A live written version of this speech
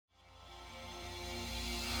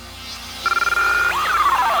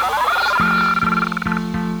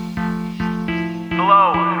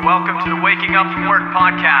Up From Work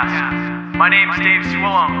podcast. My name's Dave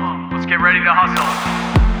Swillum. Let's get ready to hustle.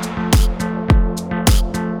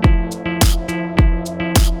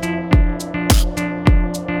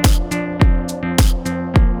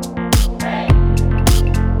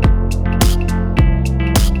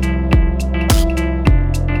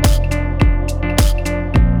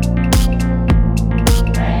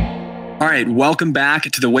 All right, welcome back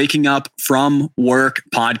to the Waking Up From Work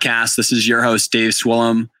podcast. This is your host, Dave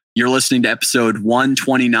Swillum. You're listening to episode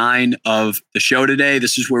 129 of the show today.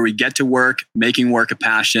 This is where we get to work, making work a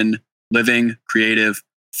passion, living creative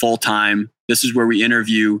full-time. This is where we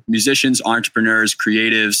interview musicians, entrepreneurs,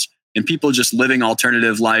 creatives, and people just living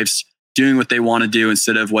alternative lives, doing what they want to do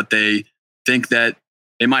instead of what they think that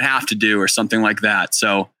they might have to do or something like that.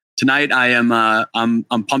 So tonight I'm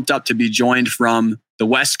pumped up to be joined from the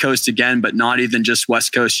West Coast again, but not even just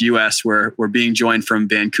West Coast US. We're being joined from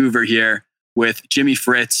Vancouver here with Jimmy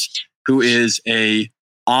Fritz, who is a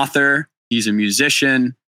author. He's a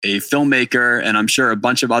musician, a filmmaker, and I'm sure a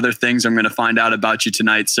bunch of other things I'm going to find out about you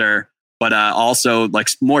tonight, sir. But also, like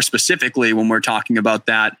more specifically, when we're talking about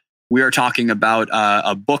that, we are talking about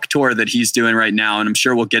a book tour that he's doing right now, and I'm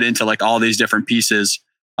sure we'll get into like all these different pieces.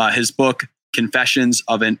 His book, Confessions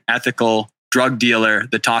of an Ethical Drug Dealer,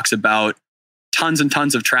 that talks about tons and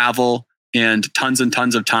tons of travel and tons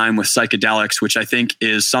of time with psychedelics, which I think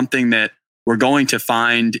is something that we're going to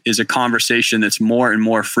find is a conversation that's more and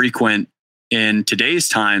more frequent in today's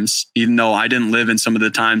times, even though I didn't live in some of the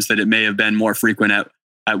times that it may have been more frequent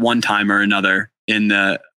at one time or another. And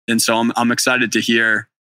so I'm excited to hear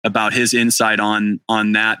about his insight on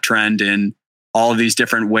that trend and all of these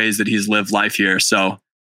different ways that he's lived life here. So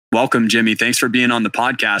welcome, Jimmy. Thanks for being on the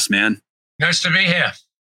podcast, man. Nice to be here.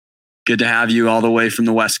 Good to have you all the way from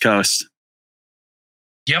the West Coast.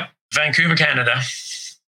 Yep, Vancouver, Canada.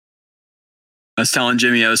 I was telling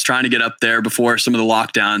Jimmy I was trying to get up there before some of the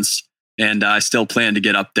lockdowns, and I still plan to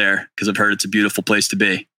get up there because I've heard it's a beautiful place to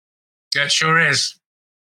be. Yeah, it sure is.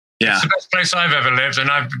 Yeah. It's the best place I've ever lived, and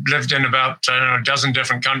I've lived in about a dozen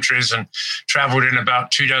different countries and traveled in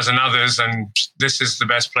about 24 others, and this is the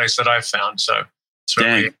best place that I've found. So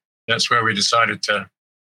that's where we decided to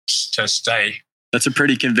stay. That's a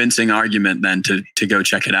pretty convincing argument then to go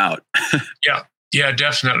check it out. Yeah,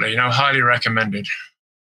 definitely. Highly recommended.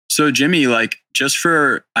 So Jimmy, I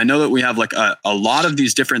know that we have like a lot of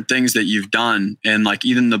these different things that you've done, and like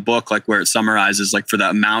even the book, like where it summarizes like for the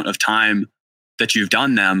amount of time that you've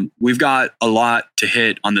done them, we've got a lot to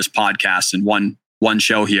hit on this podcast in one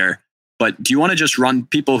show here. But do you want to just run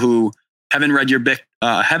people who haven't read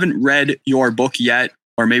your book yet,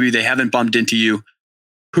 or maybe they haven't bumped into you?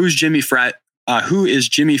 Who's Jimmy Fritz? Who is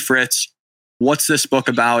Jimmy Fritz? What's this book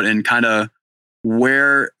about? And kind of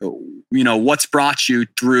what's brought you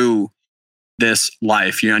through this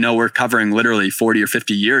life? I know we're covering literally 40 or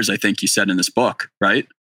 50 years, I think you said in this book, right?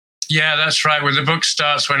 Yeah, that's right. Well, the book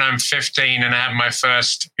starts when I'm 15 and I have my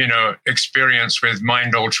first, experience with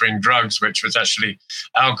mind-altering drugs, which was actually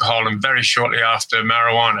alcohol, and very shortly after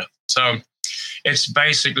marijuana. So it's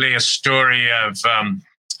basically a story of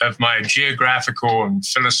my geographical and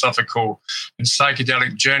philosophical and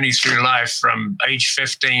psychedelic journey through life from age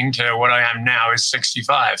 15 to what I am now is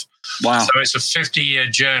 65. Wow. So it's a 50-year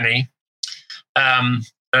journey.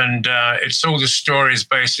 And it's all the stories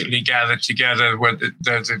basically gathered together with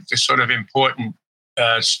the sort of important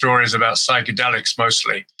stories about psychedelics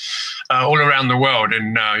mostly all around the world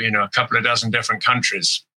in, a couple of dozen different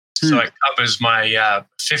countries. So it covers my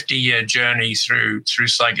 50-year journey through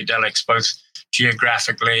psychedelics, both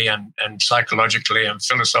geographically and psychologically and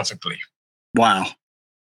philosophically. Wow.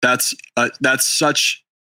 That's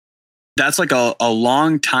like a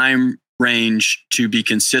long time range to be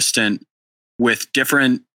consistent with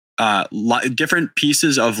different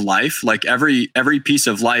pieces of life. Like every piece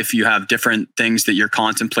of life, you have different things that you're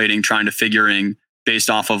contemplating, trying to figuring based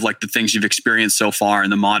off of like the things you've experienced so far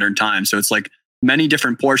in the modern time. So it's like many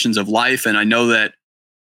different portions of life. And I know that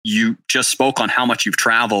you just spoke on how much you've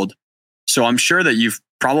traveled. So I'm sure that you've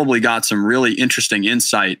probably got some really interesting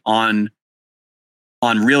insight on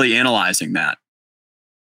really analyzing that.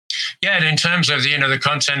 Yeah, and in terms of the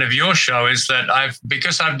content of your show is that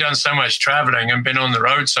because I've done so much traveling and been on the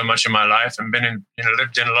road so much in my life and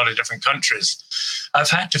lived in a lot of different countries, I've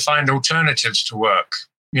had to find alternatives to work,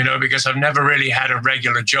 because I've never really had a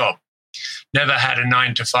regular job, never had a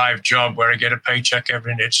 9-to-5 job where I get a paycheck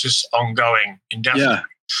it's just ongoing, indefinitely.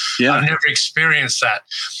 Yeah. I've never experienced that.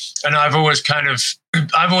 And I've always kind of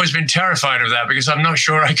I've always been terrified of that because I'm not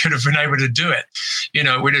sure I could have been able to do it.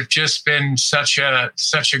 It would have just been such a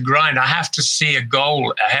grind. I have to see a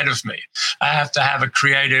goal ahead of me. I have to have a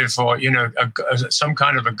creative or, some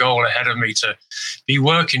kind of a goal ahead of me to be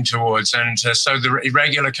working towards. And so the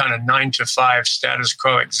regular kind of 9 to 5 status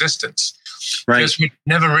quo existence just would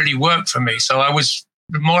never really work for me. So I was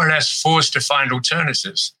more or less forced to find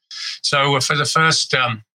alternatives. So for the first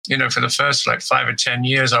like 5 or 10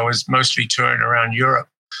 years, I was mostly touring around Europe,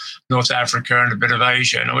 North Africa, and a bit of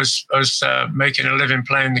Asia. And I was making a living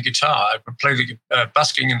playing the guitar. I would play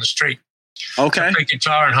busking in the street. Okay. So I play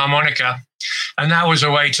guitar and harmonica, and that was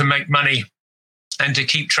a way to make money and to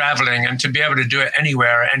keep traveling and to be able to do it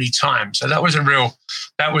anywhere at any time. So that was a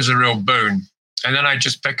real boon. And then I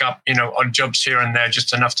just pick up, odd jobs here and there,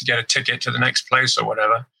 just enough to get a ticket to the next place or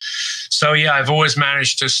whatever. So yeah, I've always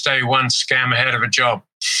managed to stay one scam ahead of a job.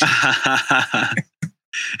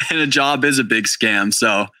 And a job is a big scam.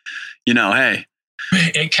 So, hey.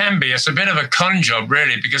 It can be. It's a bit of a con job,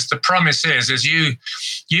 really, because the promise is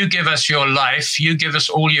you give us your life, you give us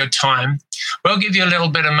all your time. We'll give you a little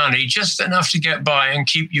bit of money, just enough to get by and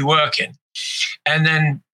keep you working. And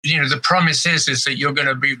then, the promise is that you're going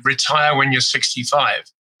to retire when you're 65.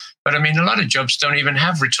 But I mean, a lot of jobs don't even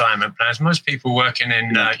have retirement plans. Most people working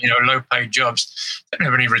in, low-paid jobs don't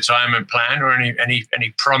have any retirement plan or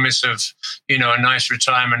any promise of, a nice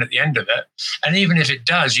retirement at the end of it. And even if it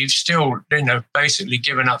does, you've still, basically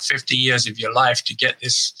given up 50 years of your life to get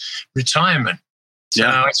this retirement. So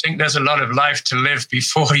I think there's a lot of life to live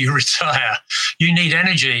before you retire. You need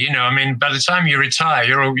energy, by the time you retire,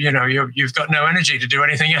 you've got no energy to do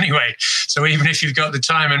anything anyway. So even if you've got the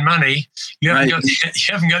time and money, you haven't got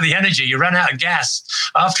the energy. You run out of gas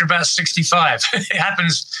after about 65. It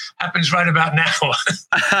happens right about now.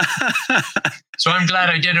 So I'm glad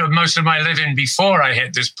I did most of my living before I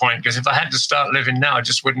hit this point, because if I had to start living now, I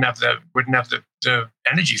just wouldn't have the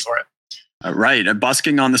energy for it. Right.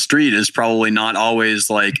 Busking on the street is probably not always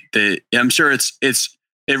like I'm sure it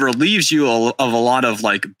relieves you of a lot of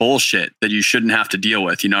like bullshit that you shouldn't have to deal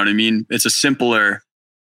with. You know what I mean? It's a simpler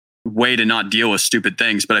way to not deal with stupid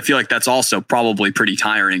things, but I feel like that's also probably pretty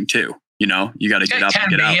tiring too. You got to get up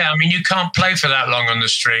and get out. Yeah, I mean, you can't play for that long on the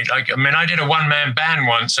street. I did a one-man band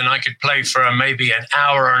once, and I could play for maybe an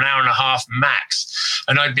hour or an hour and a half max,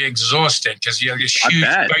 and I'd be exhausted because you have this huge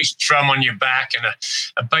bass drum on your back and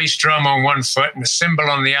a bass drum on one foot and a cymbal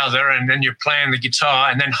on the other, and then you're playing the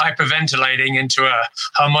guitar and then hyperventilating into a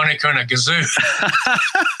harmonica and a kazoo.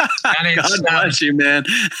 And it's, God bless you, man.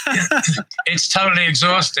 It's totally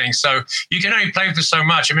exhausting. So you can only play for so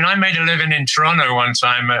much. I mean, I made a living in Toronto one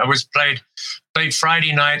time. I was played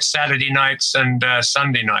Friday nights, Saturday nights, and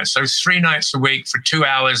Sunday nights. So 3 nights a week for 2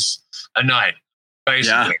 hours a night,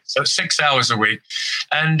 basically. Yeah. So 6 hours a week.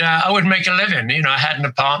 And I would make a living. I had an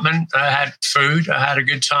apartment, I had food, I had a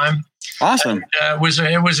good time. Awesome. And,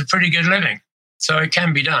 it was a pretty good living. So it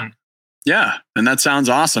can be done. Yeah. And that sounds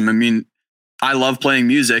awesome. I mean, I love playing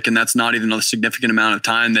music, and that's not even a significant amount of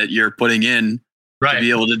time that you're putting in to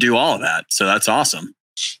be able to do all of that. So that's awesome.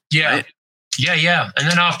 Yeah. Right? Yeah. And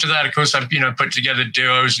then after that, of course, I've, put together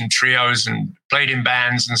duos and trios and played in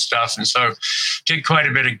bands and stuff. And so did quite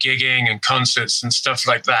a bit of gigging and concerts and stuff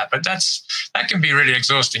like that. But that can be really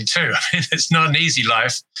exhausting too. I mean, it's not an easy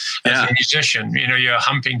life as a musician. You're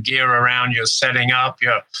humping gear around, you're setting up,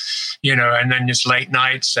 and then it's late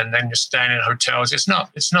nights, and then you're staying in hotels. It's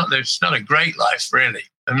not a great life, really.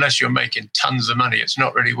 Unless you're making tons of money, it's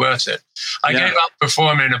not really worth it. I gave up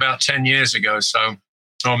performing about 10 years ago,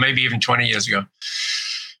 or maybe even 20 years ago.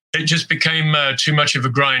 It just became too much of a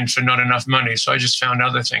grind for not enough money. So I just found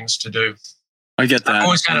other things to do. I get that. I've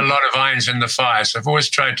always had a lot of irons in the fire. So I've always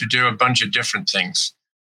tried to do a bunch of different things,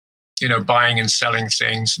 buying and selling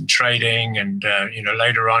things and trading. And,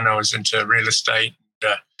 later on I was into real estate.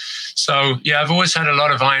 I've always had a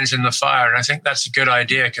lot of irons in the fire. And I think that's a good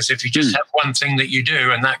idea, because if you just have one thing that you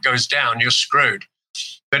do and that goes down, you're screwed.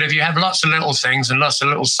 But if you have lots of little things and lots of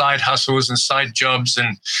little side hustles and side jobs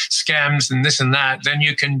and scams and this and that, then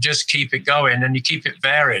you can just keep it going and you keep it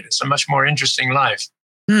varied. It's a much more interesting life.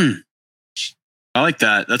 I like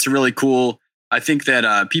that. That's really cool. I think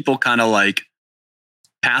that people kind of like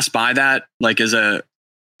pass by that like as a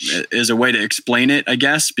way to explain it, I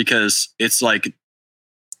guess, because it's like,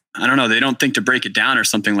 I don't know, they don't think to break it down or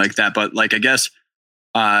something like that. But like, I guess,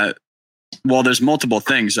 there's multiple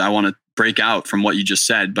things I want to break out from what you just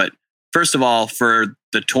said. But first of all, for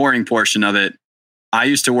the touring portion of it, I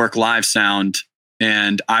used to work live sound,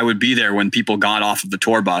 and I would be there when people got off of the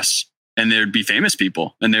tour bus, and there'd be famous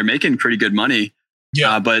people and they're making pretty good money.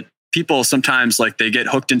 Yeah. But people sometimes like they get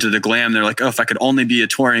hooked into the glam. They're like, oh, if I could only be a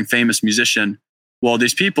touring famous musician, well,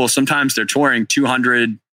 these people, sometimes they're touring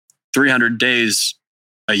 200, 300 days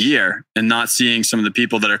a year and not seeing some of the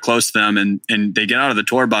people that are close to them. And they get out of the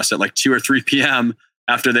tour bus at like 2 or 3 p.m.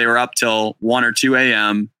 after they were up till 1 or 2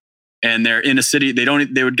 a.m. and they're in a city. They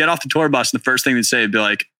would get off the tour bus and the first thing they'd say would be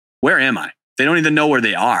like, where am I? They don't even know where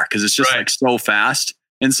they are because it's just like so fast.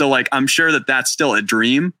 And so like, I'm sure that that's still a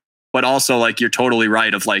dream, but also like, you're totally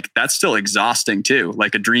right of like, that's still exhausting too.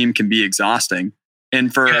 Like a dream can be exhausting.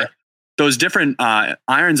 And for those different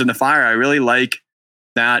irons in the fire, I really like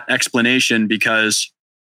that explanation because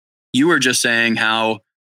you were just saying how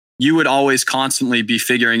you would always constantly be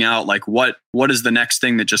figuring out like, what is the next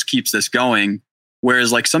thing that just keeps this going?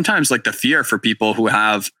 Whereas like sometimes like the fear for people who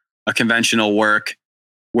have a conventional work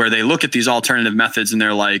where they look at these alternative methods and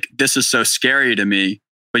they're like, this is so scary to me.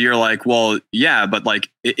 But you're like, well, yeah, but like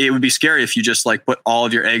it would be scary if you just like put all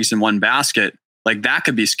of your eggs in one basket. Like that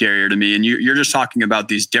could be scarier to me. And you're just talking about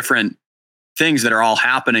these different things that are all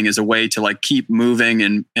happening as a way to like keep moving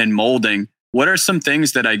and molding. What are some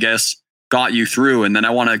things that I guess got you through? And then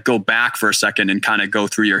I want to go back for a second and kind of go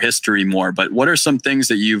through your history more. But what are some things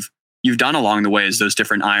that you've done along the way as those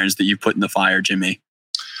different irons that you put in the fire, Jimmy?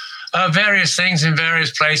 Various things in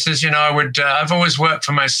various places. I've always worked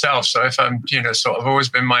for myself. So if I'm, I've always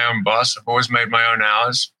been my own boss. I've always made my own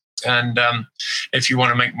hours. And if you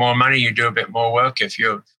want to make more money, you do a bit more work. If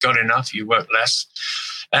you've got enough, you work less.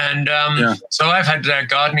 And so I've had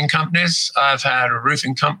gardening companies. I've had a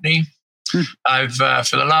roofing company. I've,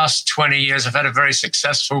 for the last 20 years, I've had a very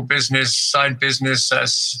successful side business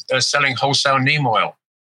selling wholesale neem oil.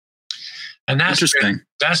 And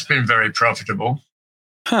that's been very profitable.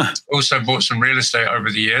 Also bought some real estate over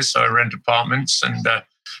the years. So I rent apartments and got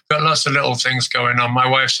lots of little things going on. My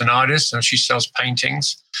wife's an artist and she sells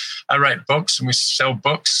paintings. I write books and we sell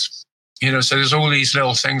books. So there's all these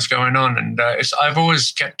little things going on. And I've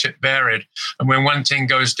always kept it varied. And when one thing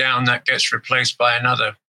goes down, that gets replaced by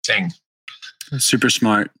another thing. Super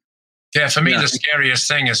smart. Yeah, for me, the scariest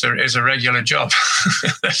thing is a regular job.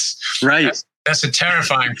 That's a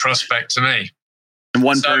terrifying prospect to me. And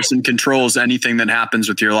one person controls anything that happens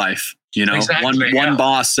with your life. Exactly, one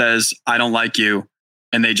boss says, I don't like you.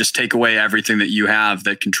 And they just take away everything that you have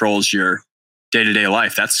that controls your day-to-day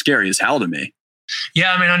life. That's scary as hell to me.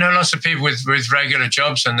 Yeah, I know lots of people with regular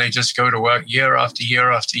jobs and they just go to work year after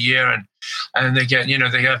year after year and they get,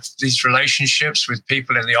 they have these relationships with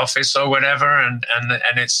people in the office or whatever and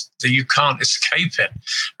it's you can't escape it,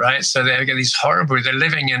 right? So they get they're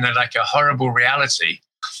living in a horrible reality.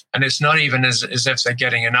 And it's not even as if they're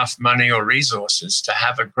getting enough money or resources to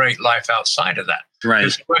have a great life outside of that. Right.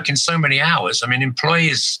 Because they're working so many hours.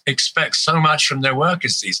 Employees expect so much from their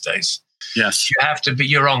workers these days. Yes.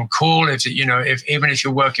 You're on call. Even if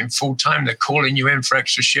you're working full time, they're calling you in for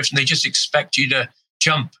extra shifts and they just expect you to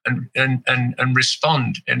jump and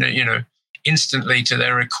respond instantly to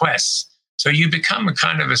their requests. So you become a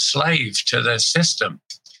kind of a slave to the system.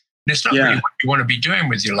 And it's not really what you want to be doing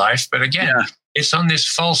with your life. But again, it's on this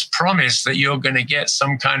false promise that you're going to get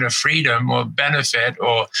some kind of freedom or benefit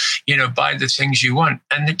or, buy the things you want.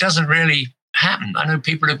 And it doesn't really happen. I know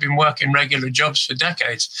people have been working regular jobs for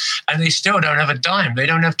decades and they still don't have a dime. They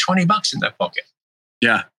don't have $20 in their pocket.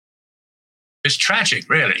 Yeah. It's tragic,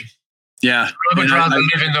 really. Yeah. I would rather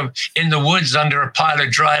live in the woods under a pile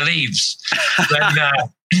of dry leaves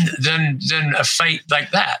than a fate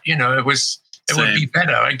like that. It would be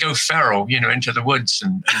better. I'd go feral, into the woods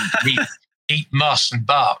and eat moss and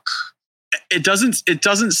bark. It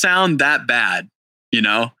doesn't sound that bad,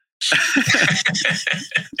 No,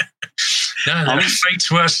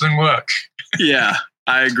 fate's worse than work. Yeah,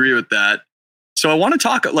 I agree with that. So I want to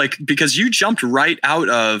talk because you jumped right out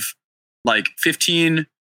of 15,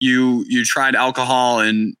 you tried alcohol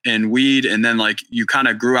and weed and then you kind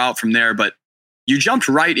of grew out from there, but you jumped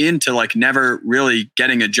right into never really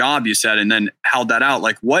getting a job, you said, and then held that out.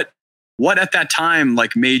 What at that time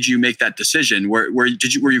made you make that decision? Were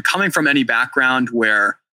you coming from any background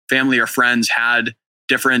where family or friends had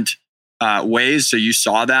different ways, so you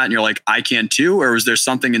saw that and you're like, I can too? Or was there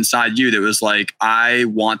something inside you that was like, I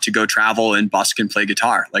want to go travel and busk and play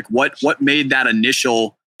guitar? What made that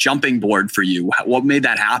initial jumping board for you? What made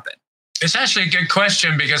that happen? It's actually a good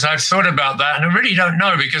question because I've thought about that and I really don't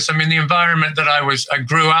know because the environment that I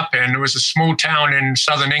grew up in, it was a small town in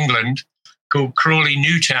southern England called Crawley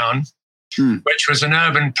Newtown, which was an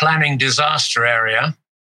urban planning disaster area.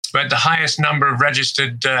 We had the highest number of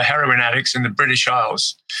registered heroin addicts in the British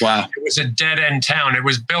Isles. Wow. It was a dead-end town. It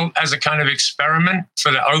was built as a kind of experiment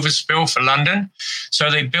for the overspill for London.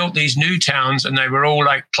 So they built these new towns and they were all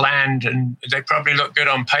planned and they probably looked good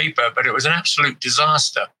on paper, but it was an absolute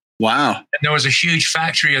disaster. Wow. And there was a huge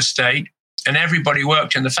factory estate and everybody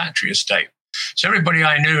worked in the factory estate. So everybody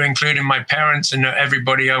I knew, including my parents and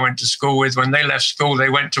everybody I went to school with, when they left school, they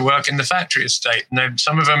went to work in the factory estate, and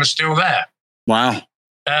some of them are still there. Wow.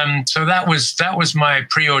 So that was my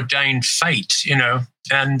preordained fate,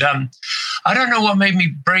 and I don't know what made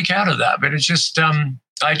me break out of that, but it's just,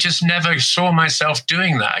 I just never saw myself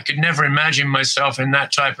doing that. I could never imagine myself in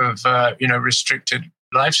that type of, restricted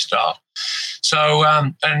lifestyle. So,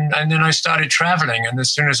 and then I started traveling. And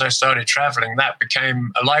as soon as I started traveling, that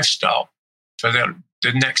became a lifestyle for the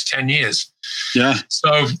next 10 years. Yeah.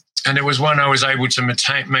 So, and it was one I was able to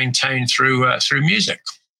maintain through music.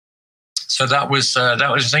 So that was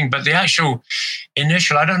the thing. But the actual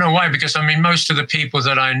initial, I don't know why, because I mean, most of the people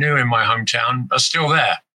that I knew in my hometown are still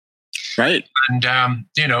there. Right. And,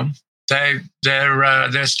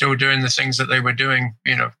 they're still doing the things that they were doing,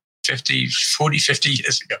 50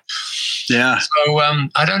 years ago. Yeah. So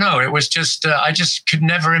I don't know. It was just, I just could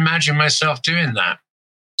never imagine myself doing that.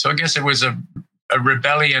 So I guess it was a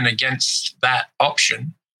rebellion against that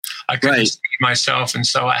option. I couldn't see myself. And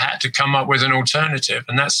so I had to come up with an alternative.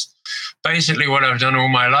 And that's basically what I've done all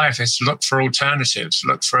my life, is look for alternatives,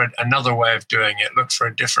 look for another way of doing it, look for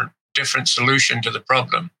a different solution to the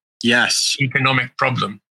problem. Yes. Economic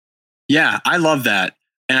problem. Yeah, I love that.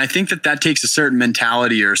 And I think that takes a certain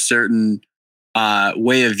mentality or a certain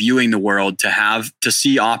way of viewing the world to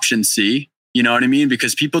see option C. You know what I mean?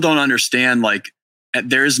 Because people don't understand, like,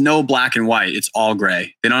 there is no black and white. It's all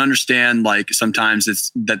gray. They don't understand, like, sometimes it's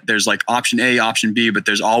that there's like option A, option B, but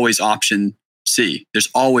there's always option C. There's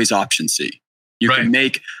always option C. You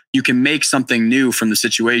can make something new from the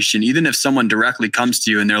situation. Even if someone directly comes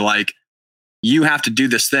to you and they're like, you have to do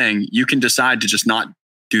this thing, you can decide to just not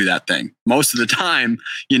do that thing most of the time,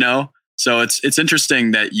 So it's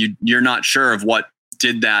interesting that you're not sure of what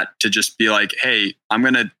did that to just be like, hey, I'm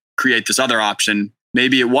going to create this other option.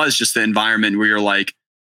 Maybe it was just the environment where you're like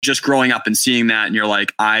just growing up and seeing that, and you're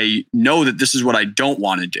like, I know that this is what I don't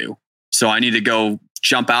want to do, so I need to go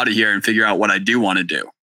jump out of here and figure out what I do want to do.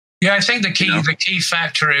 Yeah, I think the key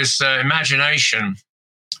factor is imagination.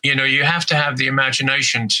 You have to have the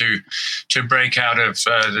imagination to break out of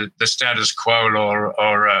the status quo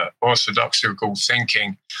or orthodoxical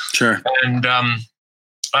thinking. Sure. And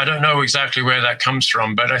I don't know exactly where that comes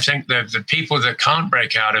from, but I think the people that can't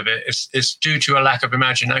break out of it is due to a lack of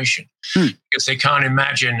imagination, because they can't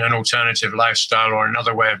imagine an alternative lifestyle or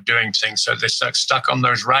another way of doing things. So they're stuck on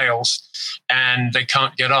those rails and they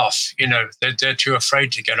can't get off. They're too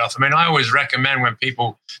afraid to get off. I mean, I always recommend, when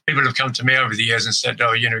people have come to me over the years and said,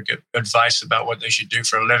 get advice about what they should do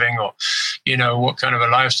for a living, or, what kind of a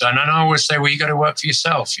lifestyle. And I always say, well, you got to work for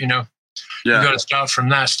yourself, Yeah. You've got to start from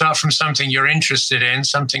that. Start from something you're interested in,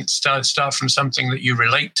 start from something that you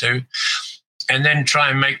relate to, and then try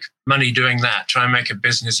and make money doing that. Try and make a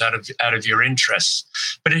business out of your interests.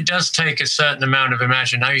 But it does take a certain amount of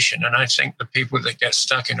imagination. And I think the people that get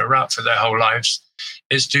stuck in a rut for their whole lives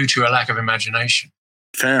is due to a lack of imagination.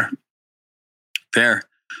 Fair.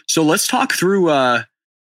 So let's talk through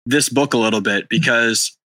this book a little bit,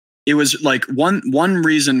 because it was like one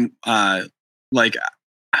reason,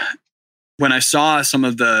 when I saw some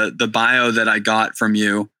of the bio that I got from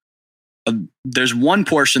you, there's one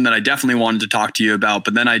portion that I definitely wanted to talk to you about,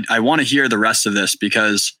 but then I want to hear the rest of this,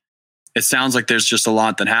 because it sounds like there's just a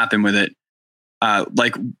lot that happened with it.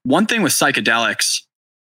 Like one thing with psychedelics,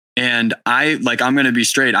 and I'm going to be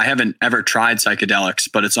straight, I haven't ever tried psychedelics,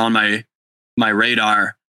 but it's on my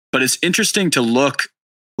radar. But it's interesting to look,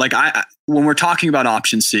 like when we're talking about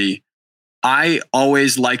option C, I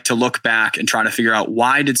always like to look back and try to figure out,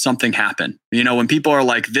 why did something happen? When people are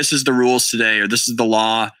like, this is the rules today, or this is the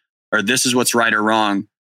law, or this is what's right or wrong,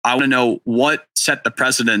 I want to know what set the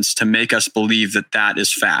precedents to make us believe that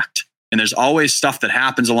is fact. And there's always stuff that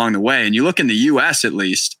happens along the way. And you look in the US, at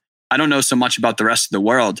least, I don't know so much about the rest of the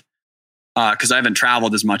world, because I haven't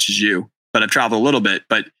traveled as much as you, but I've traveled a little bit.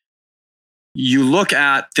 But you look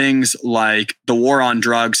at things like the war on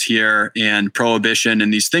drugs here and prohibition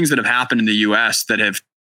and these things that have happened in the US that have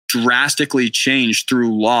drastically changed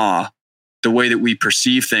through law the way that we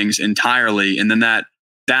perceive things entirely. And then that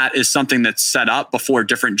is something that's set up before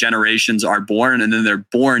different generations are born, and then they're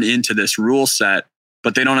born into this rule set,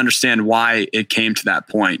 but they don't understand why it came to that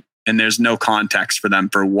point. And there's no context for them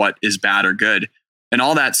for what is bad or good. And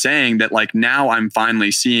all that saying that, like, now I'm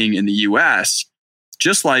finally seeing in the US,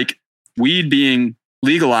 just like weed being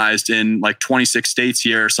legalized in like 26 states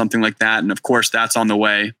here or something like that. And of course that's on the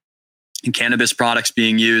way, and cannabis products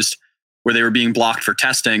being used where they were being blocked for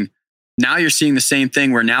testing. Now you're seeing the same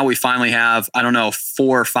thing, where now we finally have, 4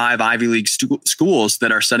 or 5 Ivy League schools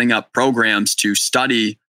that are setting up programs to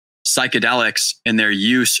study psychedelics and their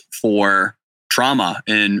use for trauma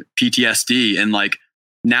and PTSD. And like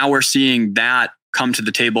now we're seeing that come to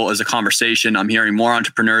the table as a conversation. I'm hearing more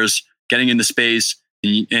entrepreneurs getting into space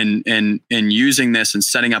and using this and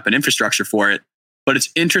setting up an infrastructure for it. But it's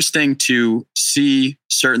interesting to see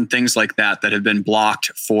certain things like that have been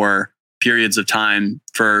blocked for periods of time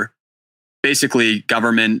for basically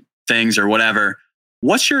government things or whatever.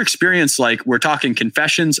 What's your experience like? We're talking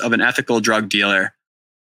Confessions of an Ethical Drug Dealer.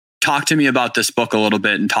 Talk to me about this book a little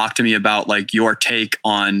bit and talk to me about like your take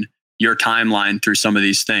on your timeline through some of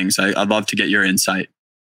these things. I'd love to get your insight.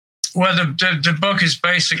 Well, the book is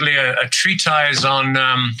basically a treatise on,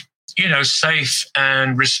 safe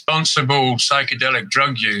and responsible psychedelic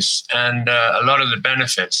drug use and a lot of the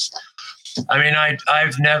benefits. I mean,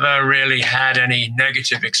 I've never really had any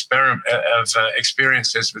negative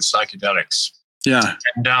experiences with psychedelics. Yeah.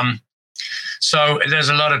 And so there's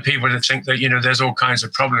a lot of people that think that, there's all kinds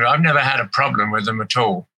of problems. I've never had a problem with them at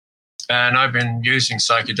all. And I've been using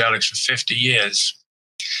psychedelics for 50 years.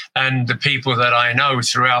 And the people that I know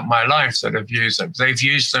throughout my life that have used them, they've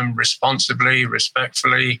used them responsibly,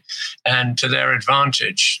 respectfully, and to their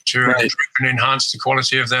advantage to improve and enhance the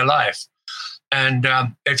quality of their life. And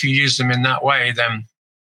if you use them in that way, then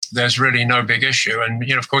there's really no big issue. And,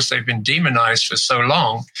 of course, they've been demonized for so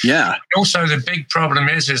long. Yeah. Also, the big problem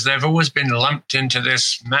is they've always been lumped into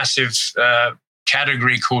this massive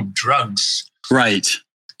category called drugs. Right.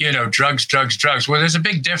 Drugs. Well, there's a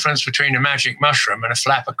big difference between a magic mushroom and a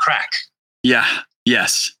flap of crack. Yeah.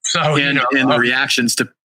 Yes. So, and the reactions to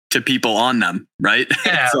people on them, right?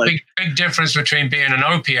 Yeah, big difference between being an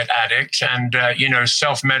opiate addict and,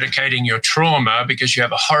 self-medicating your trauma because you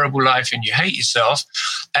have a horrible life and you hate yourself,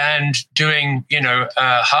 and doing,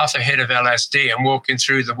 half a hit of LSD and walking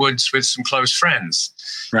through the woods with some close friends.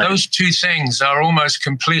 Right. Those two things are almost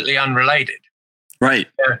completely unrelated. Right.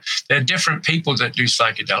 They're different people that do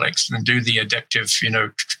psychedelics and do the addictive,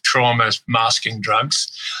 trauma masking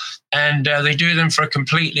drugs. And they do them for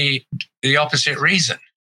completely the opposite reason.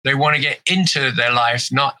 They want to get into their life,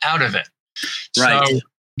 not out of it. Right. So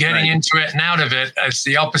getting into it and out of it is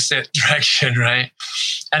the opposite direction, right?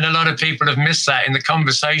 And a lot of people have missed that in the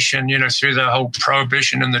conversation, through the whole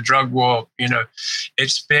prohibition and the drug war.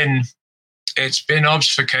 It's been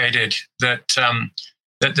obfuscated that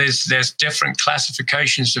there's different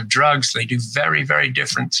classifications of drugs. They do very, very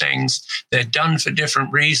different things. They're done for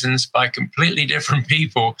different reasons by completely different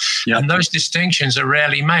people. Yep. And those distinctions are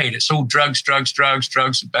rarely made. It's all drugs. Drugs are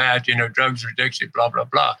bad, drugs are addictive, blah, blah,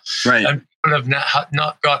 blah. Right. And people have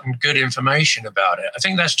not gotten good information about it. I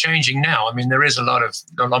think that's changing now. I mean, there is a lot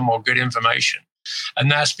more good information.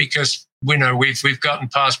 And that's because we've gotten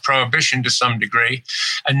past prohibition to some degree,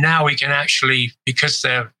 and now we can actually, because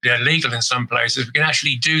they're legal in some places, we can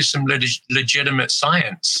actually do some legitimate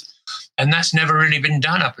science. And that's never really been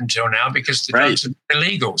done up until now because the drugs are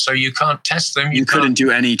illegal. So you can't test them. You couldn't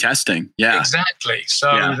do any testing. Yeah, exactly.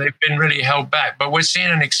 So they've been really held back. But we're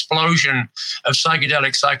seeing an explosion of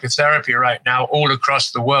psychedelic psychotherapy right now all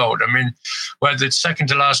across the world. I mean, where the second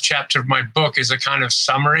to last chapter of my book is a kind of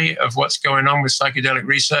summary of what's going on with psychedelic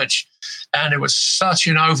research. And it was such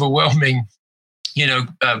an overwhelming,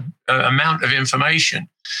 amount of information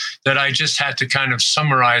that I just had to kind of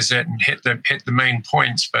summarize it and hit the main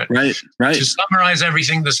points. But to summarize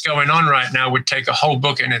everything that's going on right now would take a whole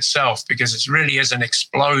book in itself because it really is an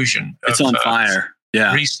explosion. It's on fire.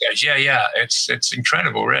 Yeah. Research. Yeah. It's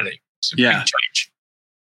incredible, really. It's a big change.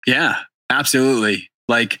 Yeah, absolutely.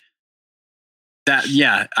 Like that.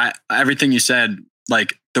 Yeah. Everything you said,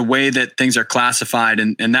 like the way that things are classified,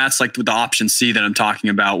 and that's like the option C that I'm talking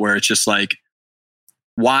about, where it's just like,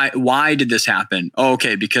 why did this happen? Oh,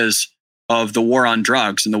 okay, because of the war on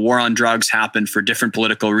drugs, and the war on drugs happened for different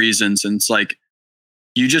political reasons. And it's like,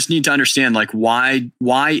 you just need to understand, like, why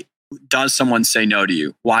does someone say no to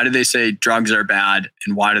you? Why do they say drugs are bad?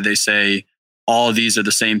 And why do they say all of these are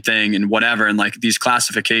the same thing and whatever? And like these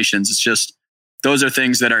classifications, it's just, those are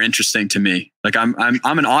things that are interesting to me. Like I'm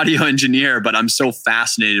an audio engineer, but I'm so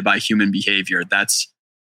fascinated by human behavior. That's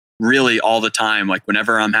really all the time. Like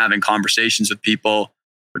whenever I'm having conversations with people,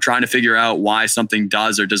 we're trying to figure out why something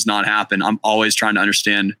does or does not happen. I'm always trying to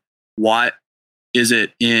understand what is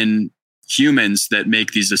it in humans that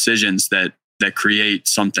make these decisions that create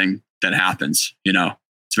something that happens.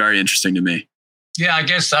 It's very interesting to me. Yeah, I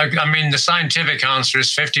guess, I mean, the scientific answer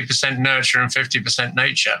is 50% nurture and 50%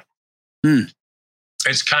 nature.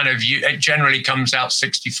 It's kind of, it generally comes out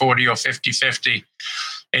 60-40 or 50-50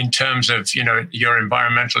 in terms of, your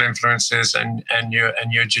environmental influences and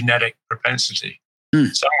your genetic propensity.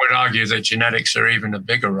 Some would argue that genetics are even a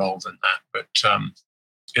bigger role than that. But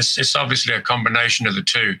It's obviously a combination of the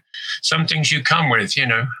two. Some things you come with,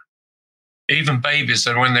 even babies,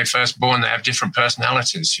 that when they're first born, they have different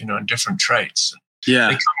personalities, and different traits.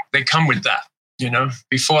 Yeah. They come with that,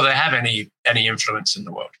 before they have any influence in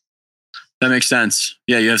the world. That makes sense.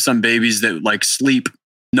 Yeah. You have some babies that like sleep,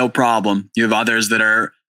 no problem. You have others that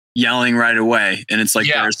are yelling right away. And it's like,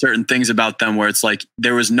 there are certain things about them where it's like,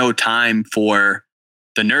 there was no time for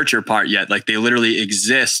the nurture part yet. Like they literally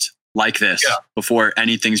exist like this before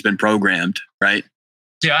anything's been programmed. Right.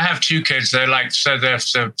 Yeah. I have two kids. They're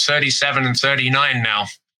 37 and 39 now.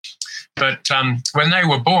 But when they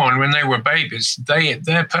were born, when they were babies,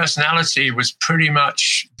 their personality was pretty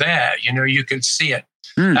much there. You could see it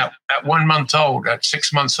at 1 month old, at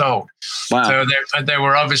 6 months old. Wow. So they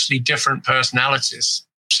were obviously different personalities.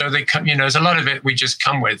 So they come, there's a lot of it we just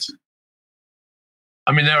come with.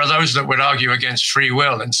 I mean, there are those that would argue against free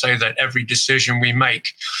will and say that every decision we make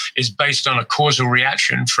is based on a causal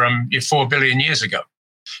reaction from 4 billion years ago.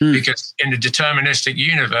 Because in a deterministic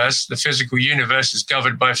universe, the physical universe is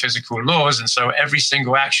governed by physical laws. And so every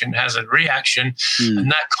single action has a reaction. And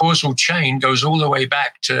that causal chain goes all the way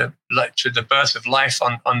back to the birth of life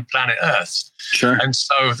on planet Earth. Sure. And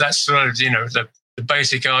so that's sort of, the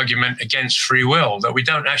basic argument against free will, that we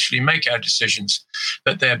don't actually make our decisions,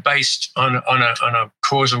 that they're based on a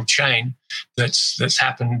causal chain that's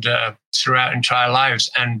happened throughout entire lives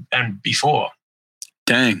and before.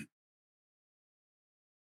 Dang.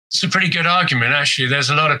 It's a pretty good argument, actually. There's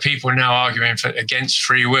a lot of people now arguing against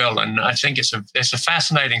free will, and I think it's a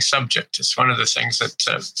fascinating subject. It's one of the things that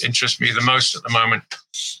interests me the most at the moment,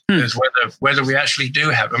 is whether we actually do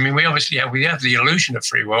have. I mean, we obviously have the illusion of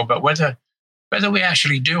free will, but whether we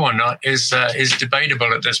actually do or not is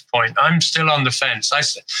debatable at this point. I'm still on the fence.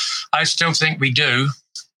 I still think we do,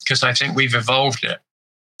 because I think we've evolved it.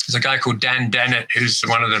 There's a guy called Dan Dennett who's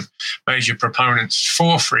one of the major proponents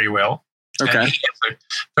for free will. Okay. And he has a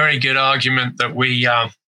very good argument that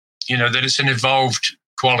that it's an evolved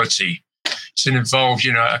quality. It's an evolved,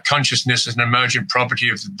 a consciousness is an emergent property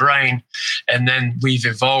of the brain. And then we've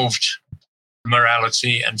evolved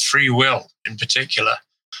morality and free will in particular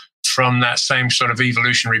from that same sort of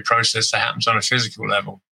evolutionary process that happens on a physical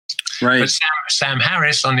level. Right. But Sam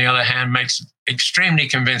Harris, on the other hand, makes extremely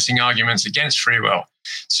convincing arguments against free will.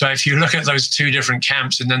 So if you look at those two different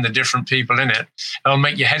camps and then the different people in it, it'll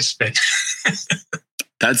make your head spin.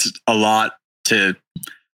 That's a lot to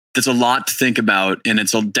think about. And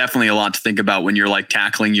it's definitely a lot to think about when you're like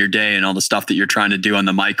tackling your day and all the stuff that you're trying to do on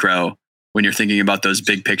the micro, when you're thinking about those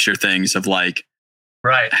big picture things of like,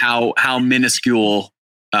 right, how minuscule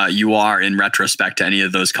you are in retrospect to any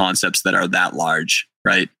of those concepts that are that large.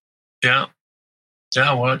 Right. Yeah.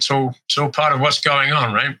 Yeah. Well, it's all part of what's going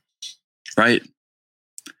on, right? Right.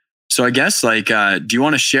 So I guess like, do you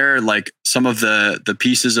want to share like some of the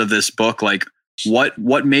pieces of this book? Like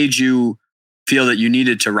what made you feel that you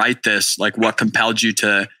needed to write this? Like what compelled you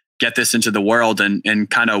to get this into the world, and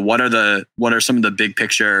kind of what are some of the big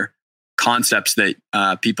picture concepts that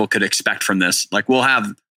people could expect from this? Like we'll have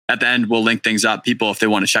at the end, we'll link things up. People, if they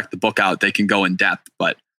want to check the book out, they can go in depth,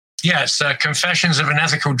 but yeah, it's Confessions of an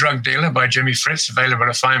Ethical Drug Dealer by Jimmy Fritz, available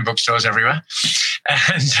at fine bookstores everywhere.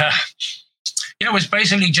 And it was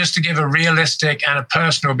basically just to give a realistic and a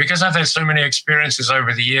personal, because I've had so many experiences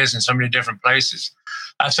over the years in so many different places.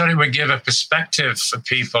 I thought it would give a perspective for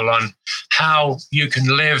people on how you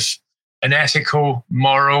can live an ethical,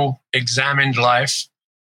 moral, examined life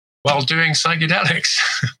while doing psychedelics.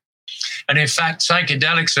 And in fact,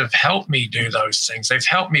 psychedelics have helped me do those things. They've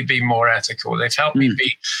helped me be more ethical. They've helped me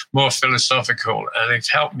be more philosophical. They've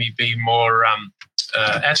helped me be more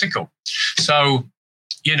ethical. So,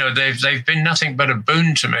 they've been nothing but a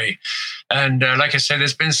boon to me. And like I said,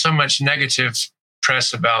 there's been so much negative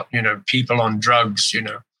press about, people on drugs,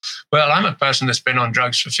 Well, I'm a person that's been on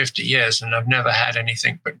drugs for 50 years and I've never had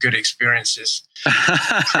anything but good experiences.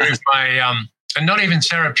 Prove my and not even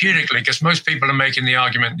therapeutically, because most people are making the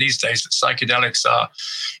argument these days that psychedelics are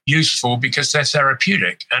useful because they're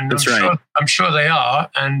therapeutic. And that's right. I'm sure they are,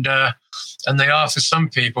 and they are for some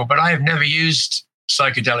people, but I have never used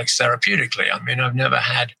psychedelics therapeutically. I mean,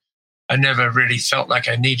 I never really felt like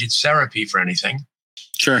I needed therapy for anything.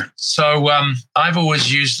 Sure. So I've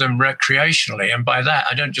always used them recreationally. And by that,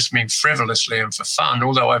 I don't just mean frivolously and for fun,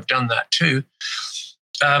 although I've done that too.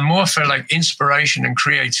 More for like inspiration and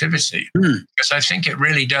creativity, because I think it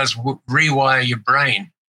really does rewire your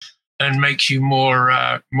brain and make you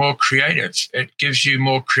more creative. It gives you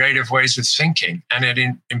more creative ways of thinking, and it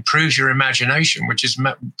improves your imagination, which is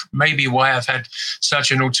maybe why I've had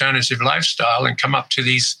such an alternative lifestyle and come up to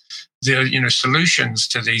these solutions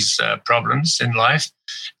to these problems in life,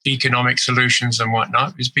 economic solutions and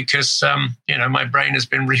whatnot, is because my brain has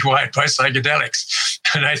been rewired by psychedelics,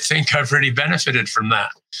 and I think I've really benefited from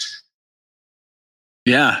that.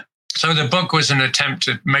 Yeah. So the book was an attempt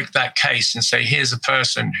to make that case and say, here's a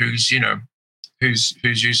person who's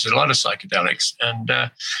used a lot of psychedelics, and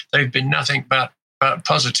they've been nothing but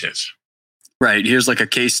positive. Right. Here's like a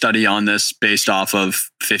case study on this based off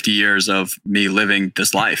of 50 years of me living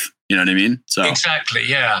this life. You know what I mean? So exactly.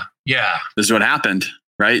 Yeah. Yeah. This is what happened,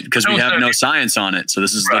 right? Because we have no science on it. So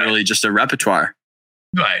this is literally just a repertoire.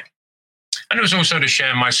 Right. And it was also to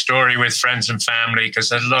share my story with friends and family, because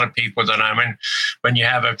there's a lot of people that when you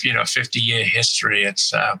have a 50-year history,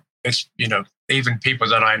 it's even people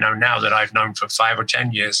that I know now that I've known for 5 or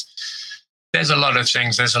 10 years. There's a lot of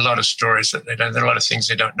things. There's a lot of stories that there are a lot of things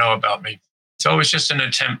they don't know about me. So it was just an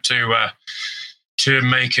attempt to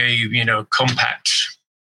make a compact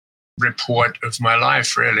report of my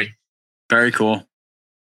life, really. Very cool.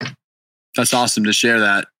 That's awesome to share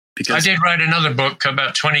that. Because I did write another book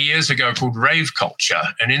about 20 years ago called Rave Culture,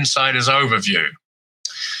 an Insider's Overview.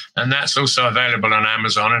 And that's also available on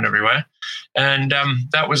Amazon and everywhere. And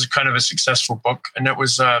that was kind of a successful book. And it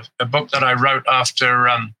was a book that I wrote after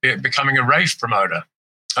becoming a rave promoter.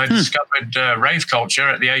 I discovered rave culture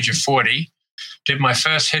at the age of 40, did my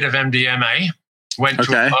first hit of MDMA, went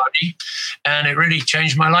to a party, and it really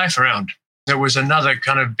changed my life around. It was another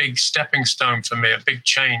kind of big stepping stone for me, a big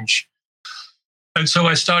change. And so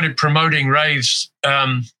I started promoting raves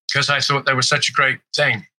because I thought they were such a great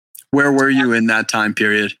thing. Where were you in that time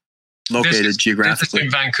period, located geographically? This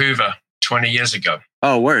is in Vancouver 20 years ago.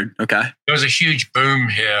 Oh, word. Okay. There was a huge boom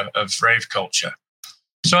here of rave culture.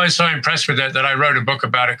 So I was so impressed with it that I wrote a book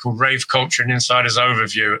about it called Rave Culture, an Insider's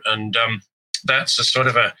Overview. And that's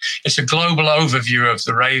it's a global overview of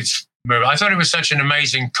the rave movement. I thought it was such an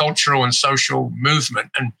amazing cultural and social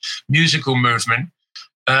movement and musical movement.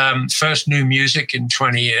 First new music in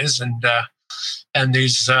 20 years, and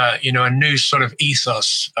these a new sort of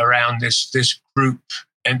ethos around this group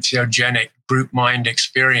entheogenic group mind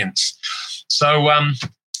experience. So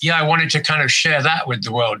I wanted to kind of share that with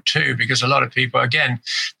the world too, because a lot of people, again,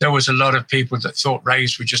 there was a lot of people that thought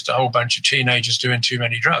raves were just a whole bunch of teenagers doing too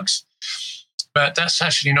many drugs. But that's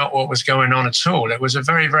actually not what was going on at all. It was a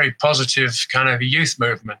very, very positive kind of youth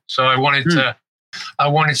movement. So I wanted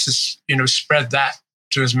to spread that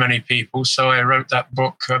to as many people. So I wrote that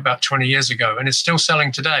book about 20 years ago, and it's still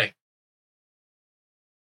selling today.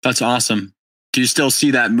 That's awesome. Do you still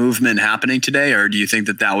see that movement happening today, or do you think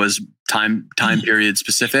that was time period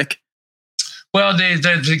specific? Well,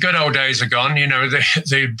 the good old days are gone.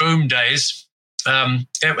 The boom days.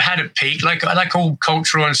 It had a peak, like all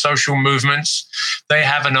cultural and social movements. They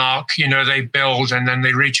have an arc. They build and then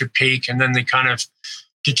they reach a peak, and then they kind of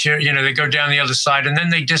they go down the other side, and then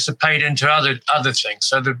they dissipate into other things.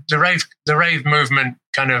 So the rave movement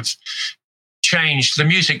kind of changed. The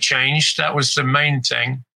music changed. That was the main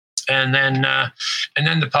thing. And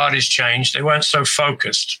then the parties changed. They weren't so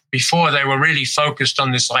focused. Before, they were really focused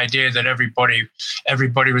on this idea that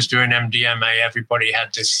everybody was doing MDMA. Everybody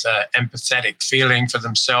had this empathetic feeling for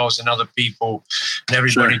themselves and other people, and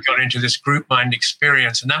everybody got into this group mind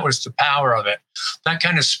experience. And that was the power of it. That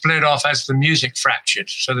kind of split off as the music fractured.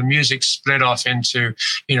 So the music split off into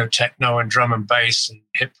techno and drum and bass and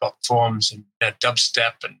hip hop forms and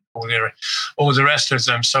dubstep and all the rest of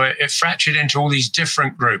them. So it fractured into all these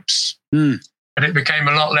different groups. And it became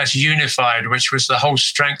a lot less unified, which was the whole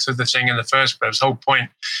strength of the thing in the first place. The whole point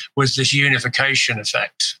was this unification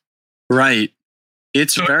effect. Right.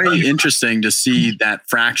 It's very interesting to see that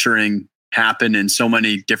fracturing happen in so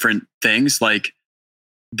many different things. Like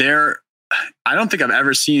I don't think I've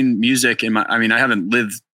ever seen music I haven't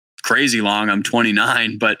lived crazy long. I'm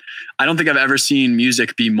 29, but I don't think I've ever seen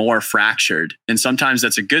music be more fractured. And sometimes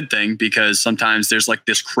that's a good thing, because sometimes there's like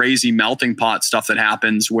this crazy melting pot stuff that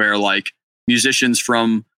happens where like musicians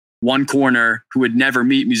from one corner who would never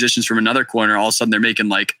meet musicians from another corner, all of a sudden they're making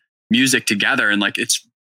like music together, and like it's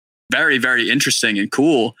very, very interesting and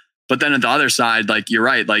cool. But then at the other side, like you're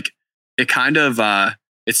right, like it kind of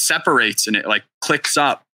it separates and it like clicks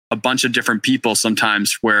up a bunch of different people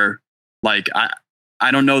sometimes, where like I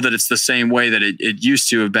don't know that it's the same way that it used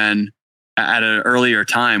to have been at an earlier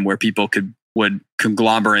time, where people would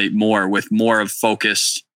conglomerate more with more of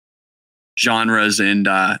focused genres and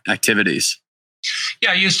activities.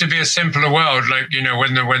 Yeah, it used to be a simpler world. Like,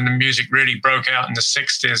 when the music really broke out in the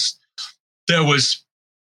 60s, there was,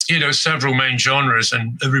 several main genres,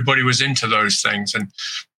 and everybody was into those things. And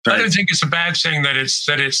I don't think it's a bad thing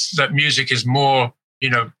that music is more,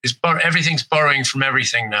 everything's borrowing from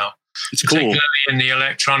everything now. It's cool. Particularly in the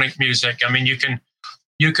electronic music. I mean, you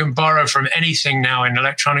can borrow from anything now in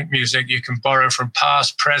electronic music. You can borrow from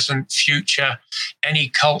past, present, future, any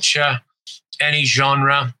culture, any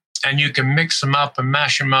genre, and you can mix them up and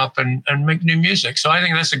mash them up and make new music. So I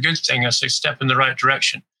think that's a good thing. That's a step in the right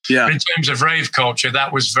direction. Yeah. But in terms of rave culture,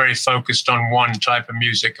 that was very focused on one type of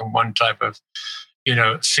music and one type of,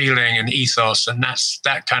 feeling and ethos, and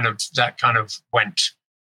that kind of went.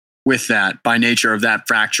 With that, by nature of that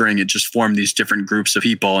fracturing, it just formed these different groups of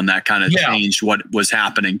people, and that kind of changed what was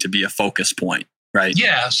happening to be a focus point, right?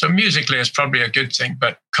 Yeah. So musically, it's probably a good thing,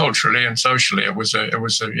 but culturally and socially, it was the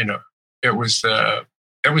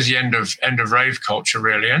end of rave culture,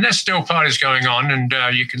 really. And there's still parties going on, and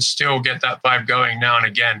you can still get that vibe going now and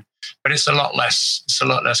again, but it's a lot less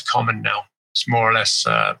common now. It's more or less,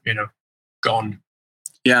 gone.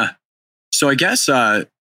 Yeah. So I guess,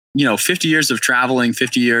 50 years of traveling,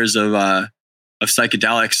 50 years of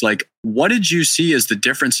psychedelics, like what did you see as the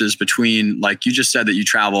differences between, like you just said that you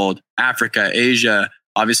traveled Africa, Asia,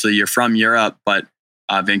 obviously you're from Europe, but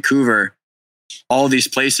Vancouver, all these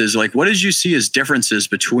places, like what did you see as differences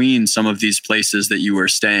between some of these places that you were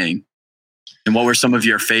staying? And what were some of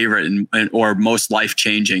your favorite or most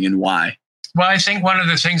life-changing, and why? Well, I think one of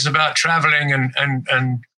the things about traveling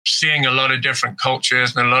and seeing a lot of different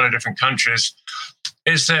cultures and a lot of different countries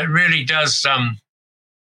is that it really does,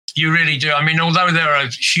 you really do. I mean, although there are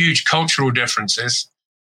huge cultural differences,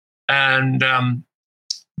 and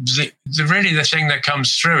the thing that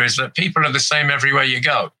comes through is that people are the same everywhere you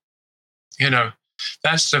go.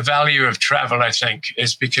 That's the value of travel, I think,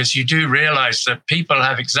 is because you do realize that people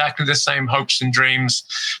have exactly the same hopes and dreams.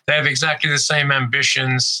 They have exactly the same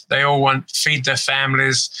ambitions. They all want to feed their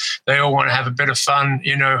families. They all want to have a bit of fun.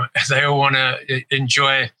 They all want to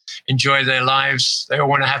enjoy their lives. They all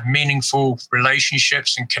want to have meaningful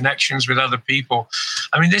relationships and connections with other people.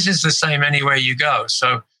 I mean, this is the same anywhere you go.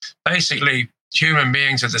 So basically, human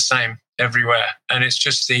beings are the same everywhere. And it's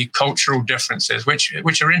just the cultural differences, which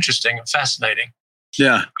are interesting and fascinating.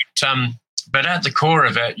 Yeah. But at the core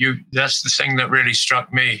of it, that's the thing that really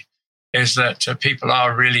struck me, is that people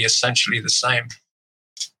are really essentially the same.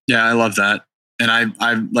 Yeah, I love that. And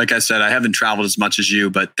I like I said, I haven't traveled as much as you,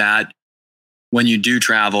 but that when you do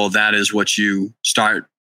travel, that is what you start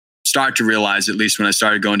to realize, at least when I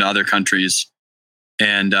started going to other countries.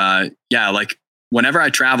 And like whenever I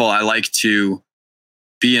travel, I like to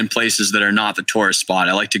be in places that are not the tourist spot.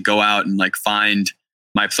 I like to go out and like find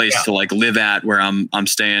my place to like live at, where I'm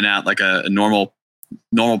staying at, like a normal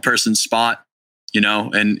person's spot,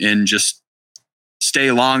 and just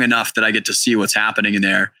stay long enough that I get to see what's happening in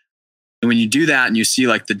there. And when you do that and you see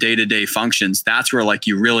like the day-to-day functions, that's where like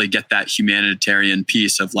you really get that humanitarian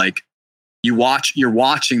piece of like, you're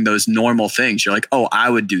watching those normal things. You're like, oh, I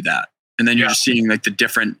would do that. And then you're just seeing like the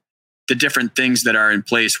different things that are in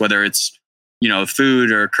place, whether it's,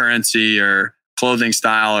 food or currency or clothing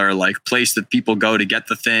style or like place that people go to get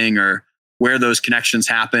the thing, or where those connections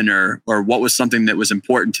happen, or what was something that was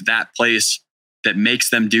important to that place that makes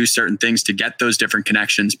them do certain things to get those different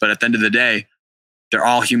connections. But at the end of the day, they're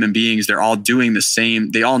all human beings. They're all doing the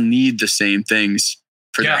same. They all need the same things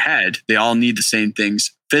for their head. They all need the same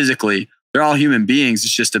things physically. They're all human beings.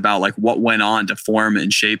 It's just about like what went on to form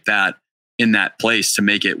and shape that in that place to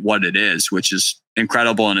make it what it is, which is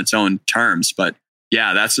incredible in its own terms. But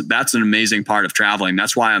yeah, that's an amazing part of traveling.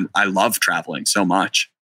 That's why I love traveling so much.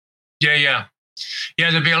 Yeah.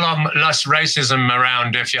 There'd be a lot less racism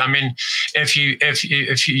around if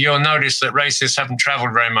you'll notice that racists haven't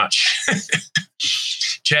traveled very much.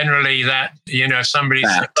 Generally, that if somebody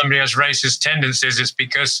has racist tendencies, it's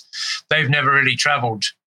because they've never really traveled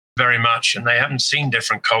very much, and they haven't seen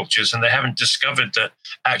different cultures, and they haven't discovered that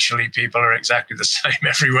actually people are exactly the same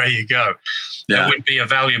everywhere you go. That would be a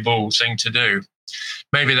valuable thing to do.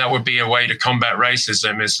 Maybe that would be a way to combat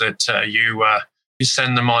racism, is that you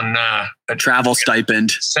send them on a travel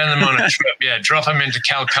stipend. Send them on a trip. Yeah, drop them into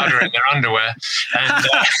Calcutta in their underwear and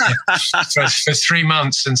for 3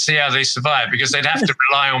 months and see how they survive, because they'd have to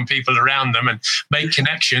rely on people around them and make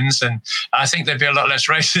connections. And I think they'd be a lot less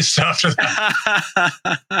racist after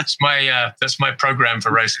that. That's my program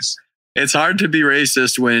for racists. It's hard to be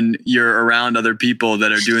racist when you're around other people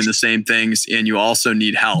that are doing the same things and you also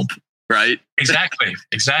need help, right? Exactly.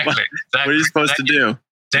 What are you supposed to do?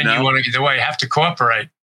 Then you want to get away. You have to cooperate.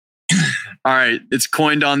 All right. It's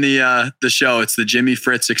coined on the show. It's the Jimmy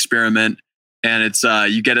Fritz experiment. And it's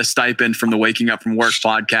you get a stipend from the Waking Up From Work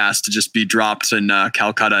podcast to just be dropped in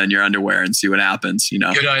Calcutta in your underwear and see what happens. Good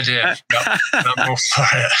idea. Yep. I'm all for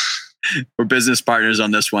it. We're business partners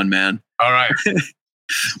on this one, man. All right.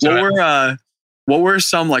 What were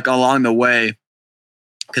some, like, along the way,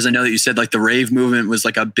 because I know that you said like the rave movement was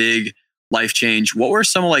like a big life change. What were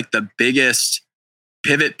some of like the biggest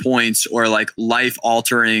pivot points or like life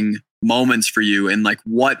altering moments for you? And like,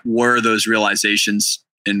 what were those realizations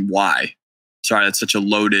and why? Sorry, that's such a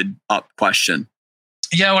loaded up question.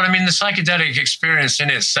 Yeah, well, I mean, the psychedelic experience in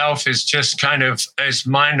itself is just kind of is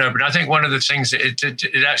mind opening. I think one of the things that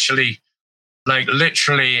it actually, like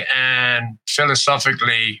literally and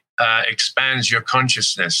philosophically, expands your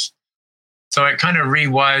consciousness. So it kind of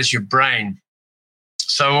rewires your brain.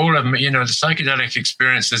 So all of the psychedelic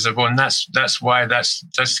experiences of one. That's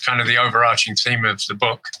kind of the overarching theme of the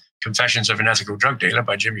book, Confessions of an Ethical Drug Dealer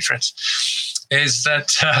by Jimmy Fritz, is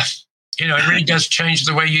that it really does change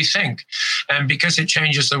the way you think, and because it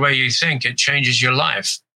changes the way you think, it changes your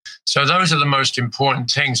life. So those are the most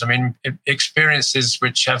important things. I mean, experiences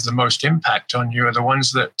which have the most impact on you are the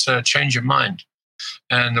ones that change your mind,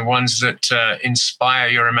 and the ones that inspire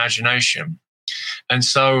your imagination. And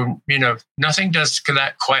so, nothing does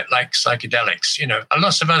that quite like psychedelics.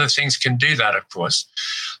 Lots of other things can do that, of course,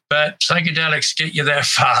 but psychedelics get you there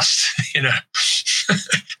fast,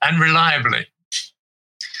 and reliably.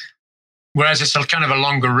 Whereas it's a kind of a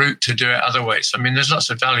longer route to do it other ways. I mean, there's lots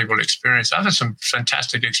of valuable experience. I've had some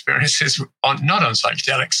fantastic experiences not on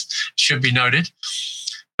psychedelics, should be noted.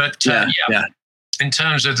 But yeah. In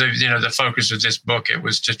terms of the focus of this book, it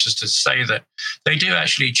was just to say that they do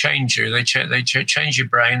actually change you. They change your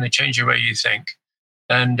brain. They change the way you think,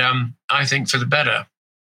 and I think for the better.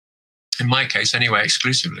 In my case, anyway,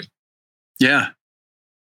 exclusively. Yeah,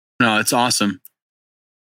 no, it's awesome.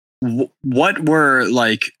 What were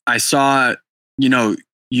like? I saw, you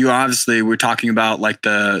obviously were talking about like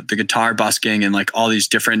the guitar busking and like all these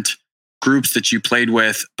different groups that you played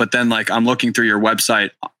with, but then like I'm looking through your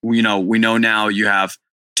website, we know now you have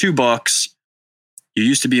 2 books. You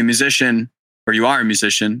used to be a musician, or you are a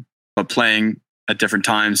musician, but playing at different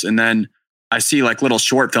times. And then I see like little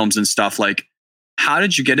short films and stuff. Like, how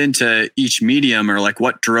did you get into each medium, or like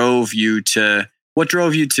what drove you to,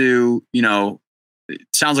 it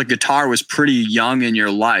sounds like guitar was pretty young in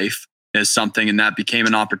your life as something, and that became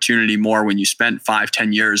an opportunity more when you spent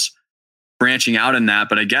 5-10 years branching out in that.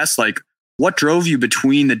 But I guess like, what drove you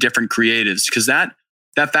between the different creatives? Because that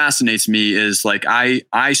fascinates me. Is like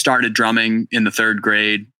I started drumming in the 3rd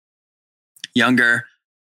grade, younger,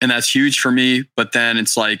 and that's huge for me. But then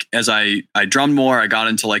it's like as I drummed more, I got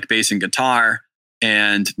into like bass and guitar,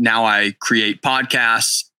 and now I create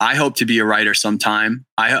podcasts. I hope to be a writer sometime.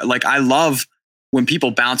 I love when people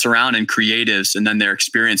bounce around in creatives and then they're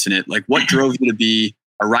experiencing it. Like, what drove you to be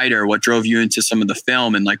a writer? What drove you into some of the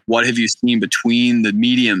film, and like what have you seen between the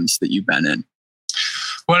mediums that you've been in?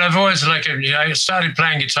 Well, I've always I started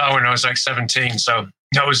playing guitar when I was like 17, so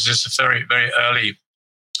that was just a very, very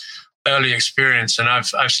early experience, and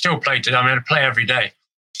I've still played it. I mean, I play every day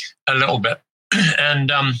a little bit,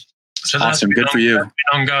 and so that's awesome. Good for you. Been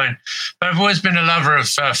ongoing. But I've always been a lover of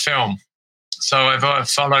film, so I've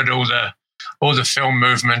followed all the film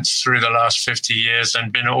movements through the last 50 years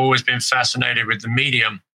and always been fascinated with the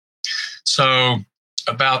medium. So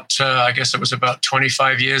I guess it was about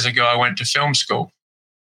 25 years ago, I went to film school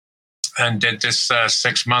and did this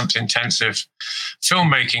 6-month intensive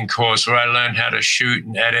filmmaking course where I learned how to shoot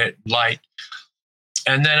and edit, light.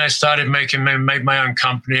 And then I started made my own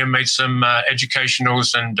company and made some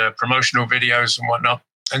educationals and promotional videos and whatnot,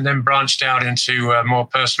 and then branched out into more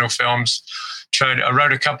personal films. I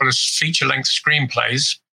wrote a couple of feature-length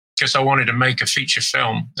screenplays because I wanted to make a feature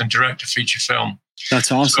film and direct a feature film.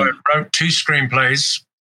 That's awesome. So I wrote 2 screenplays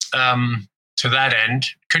to that end.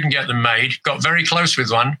 Couldn't get them made. Got very close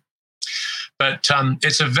with one. But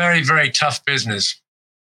it's a very, very tough business.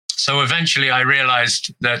 So eventually I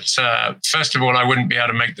realized that, first of all, I wouldn't be able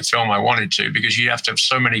to make the film I wanted to, because you have to have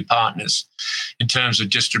so many partners in terms of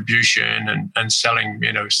distribution and selling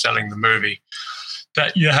the movie,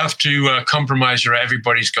 that you have to compromise.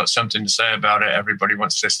 Everybody's got something to say about it. Everybody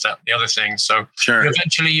wants this, that, the other thing. So sure.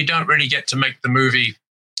 Eventually you don't really get to make the movie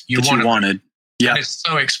you wanted. Yeah. And it's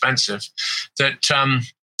so expensive that,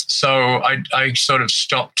 so I sort of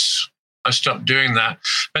stopped doing that.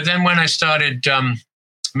 But then when I started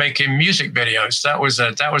making music videos, that was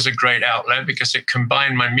a great outlet because it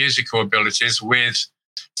combined my musical abilities with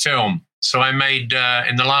film. So I made,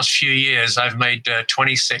 in the last few years, I've made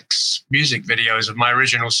 26 music videos of my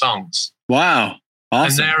original songs. Wow.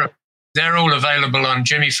 Awesome. And they're all available on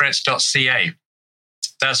jimmyfritz.ca.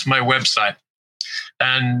 That's my website.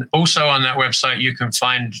 And also on that website, you can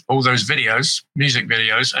find all those videos, music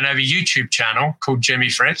videos, and I have a YouTube channel called Jimmy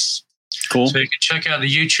Fritz. Cool. So you can check out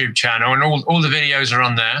the YouTube channel, and all the videos are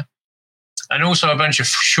on there. And also a bunch of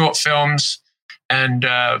short films and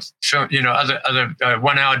film, other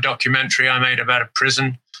 1 hour documentary I made about a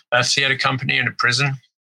prison, a theater company in a prison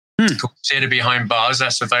called Theater Behind Bars.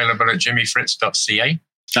 That's available at jimmyfritz.ca.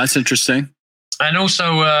 That's interesting. And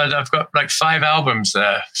also, I've got like 5 albums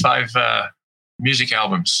there, 5 music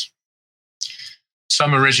albums.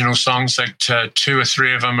 Some original songs, like 2 or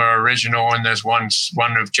 3 of them are original, and there's one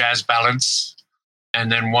of jazz ballads,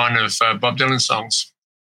 and then one of Bob Dylan songs.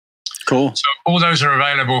 Cool. So all those are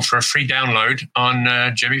available for a free download on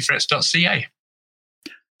jimmyfritz.ca.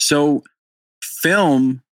 So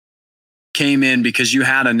film came in because you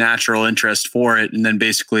had a natural interest for it, and then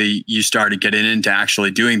basically you started getting into actually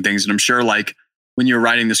doing things. And I'm sure like when you're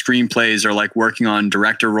writing the screenplays or like working on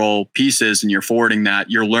director role pieces and you're forwarding that,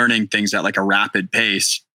 you're learning things at like a rapid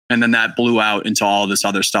pace. And then that blew out into all this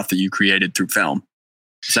other stuff that you created through film,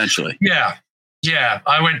 essentially. Yeah.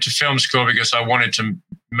 I went to film school because I wanted to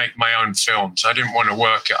make my own films. I didn't want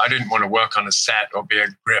to work on a set or be a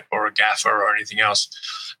grip or a gaffer or anything else.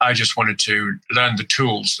 I just wanted to learn the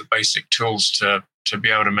tools, the basic tools to be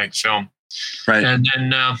able to make film. Right. And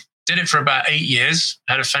then did it for about 8 years,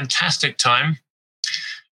 had a fantastic time.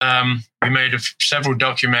 We made several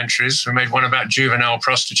documentaries. We made one about juvenile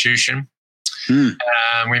prostitution.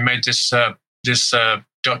 We made this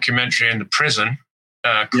documentary in the prison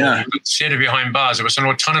called Theater Behind Bars. It was an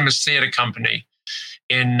autonomous theater company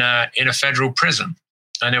in a federal prison,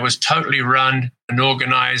 and it was totally run and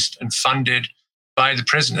organized and funded by the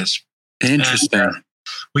prisoners. Interesting. And,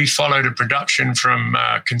 we followed a production from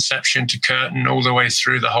conception to curtain, all the way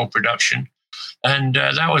through the whole production. And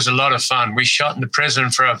that was a lot of fun. We shot in the prison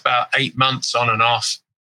for about 8 months on and off.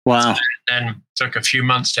 Wow. And then took a few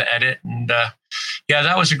months to edit. And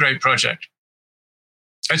that was a great project.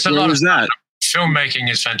 It's a Where lot was of fun. that? Filmmaking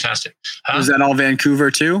is fantastic. Was that all Vancouver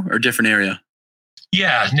too, or different area?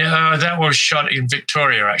 Yeah, no, that was shot in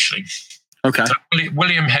Victoria, actually. Okay. So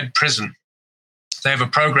William Head Prison. They have a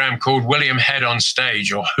program called William Head on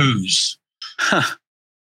Stage, or Who's. Huh.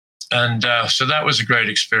 And so that was a great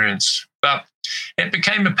experience. But it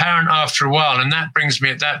became apparent after a while, and that brings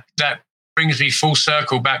me full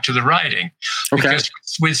circle back to the writing. Okay. Because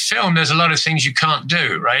with film, there's a lot of things you can't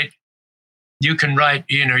do, right? You can write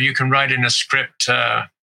in a script.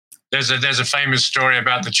 There's a famous story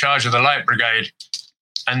about the charge of the Light Brigade,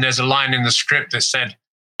 and there's a line in the script that said,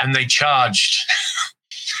 "And they charged,"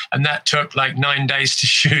 and that took like 9 days to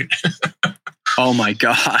shoot. Oh my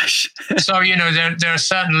gosh. So, there are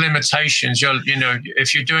certain limitations.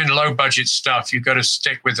 If you're doing low budget stuff, you've got to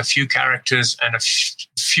stick with a few characters and a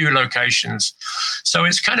few locations. So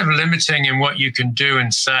it's kind of limiting in what you can do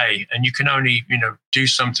and say. And you can only, do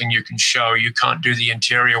something you can show. You can't do the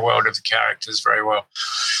interior world of the characters very well.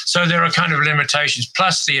 So there are kind of limitations,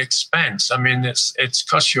 plus the expense. I mean, it's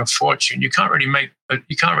cost you a fortune. You can't really make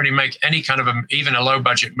any kind of even a low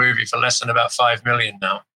budget movie for less than about $5 million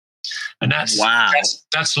now. And that's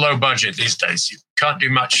low budget these days. You can't do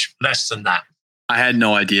much less than that. I had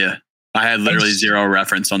no idea. I had literally zero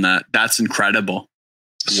reference on that. That's incredible.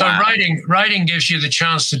 So writing gives you the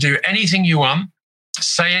chance to do anything you want,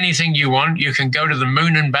 say anything you want. You can go to the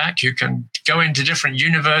moon and back. You can go into different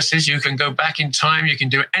universes. You can go back in time. You can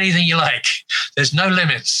do anything you like. There's no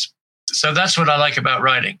limits. So that's what I like about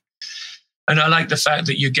writing. And I like the fact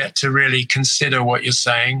that you get to really consider what you're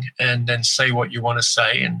saying and then say what you want to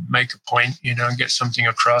say and make a point, and get something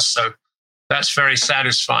across. So that's very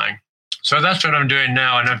satisfying. So that's what I'm doing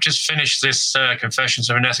now. And I've just finished this Confessions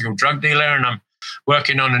of an Ethical Drug Dealer, and I'm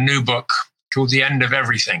working on a new book called The End of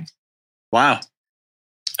Everything. Wow.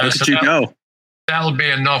 Look at you go. That'll be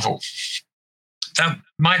a novel. That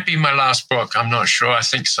might be my last book. I'm not sure. I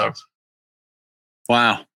think so.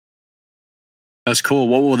 Wow. That's cool.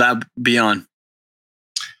 What will that be on?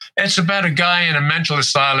 It's about a guy in a mental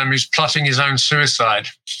asylum who's plotting his own suicide.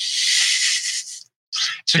 It's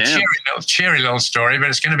a cheery little story, but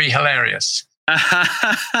it's going to be hilarious.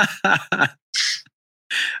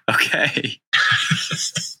 Okay.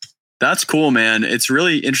 That's cool, man. It's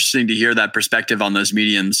really interesting to hear that perspective on those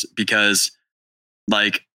mediums because,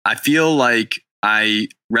 like, I feel like I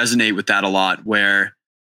resonate with that a lot where,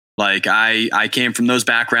 like, I came from those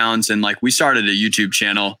backgrounds and, like, we started a YouTube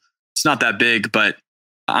channel. It's not that big, but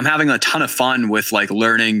I'm having a ton of fun with, like,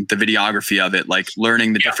 learning the videography of it, like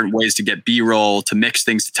learning the different ways to get B-roll, to mix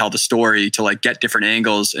things, to tell the story, to, like, get different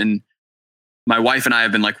angles. And my wife and I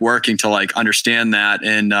have been, like, working to, like, understand that.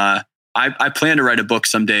 And I plan to write a book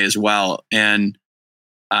someday as well. And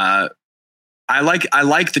I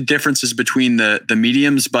like the differences between the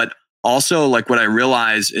mediums, but also, like, what I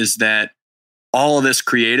realize is that all of this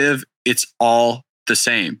creative, it's all the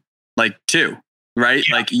same, like, too. right?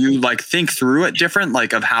 Yeah. Like you like think through it different,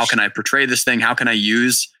 like of how can I portray this thing? How can I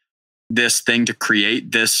use this thing to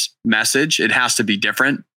create this message? It has to be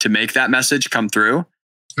different to make that message come through.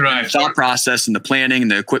 Right. And the thought process and the planning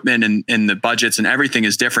and the equipment and the budgets and everything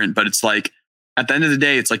is different. But it's like, at the end of the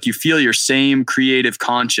day, it's like you feel your same creative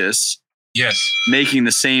conscious, yes, making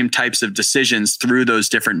the same types of decisions through those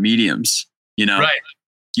different mediums, you know? Right.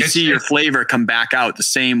 You see your flavor come back out the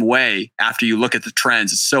same way after you look at the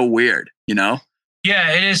trends. It's so weird, you know?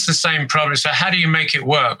 Yeah, it is the same problem. So how do you make it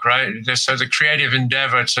work, right? So the creative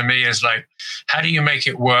endeavor to me is like, how do you make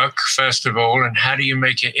it work, first of all, and how do you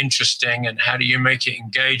make it interesting, and how do you make it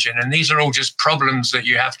engaging? And these are all just problems that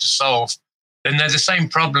you have to solve. And they're the same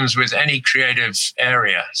problems with any creative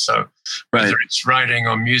area. So whether it's writing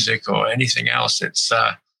or music or anything else, it's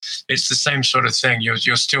the same sort of thing. You're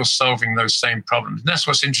still solving those same problems. And that's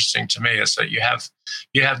what's interesting to me, is that you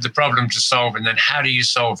have the problem to solve, and then how do you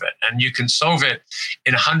solve it? And you can solve it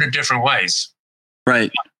in 100 different ways.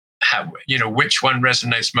 Right. How, which one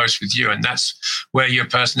resonates most with you? And that's where your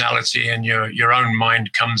personality and your own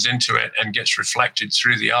mind comes into it and gets reflected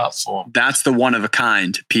through the art form. That's the one of a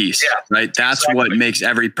kind piece, right? That's exactly what makes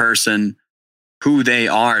every person who they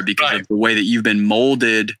are, because of the way that you've been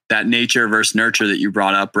molded, that nature versus nurture that you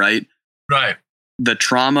brought up, right? Right. The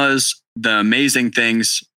traumas, the amazing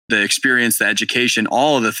things, the experience, the education,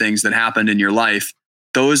 all of the things that happened in your life,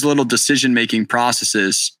 those little decision-making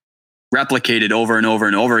processes replicated over and over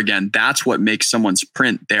and over again. That's what makes someone's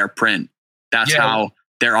print their print. That's how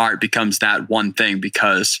their art becomes that one thing,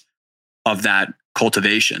 because of that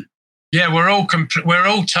cultivation. Yeah, we're all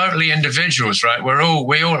totally individuals, right? We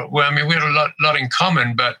have a lot in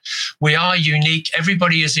common, but we are unique.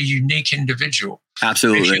 Everybody is a unique individual.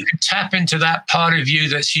 Absolutely. If you can tap into that part of you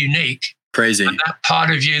that's unique, crazy, and that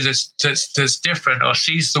part of you that's different or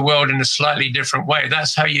sees the world in a slightly different way,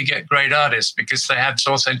 that's how you get great artists, because they have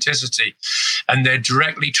authenticity and they're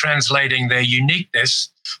directly translating their uniqueness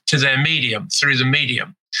to their medium, through the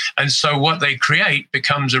medium. And so what they create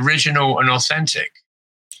becomes original and authentic.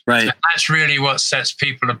 Right. And that's really what sets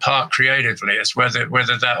people apart creatively, is whether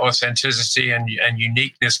that authenticity and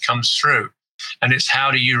uniqueness comes through. And it's how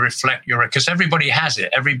do you reflect because everybody has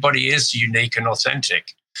it. Everybody is unique and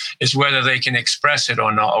authentic. It's whether they can express it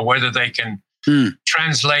or not, or whether they can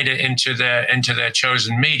translate it into their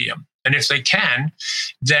chosen medium. And if they can,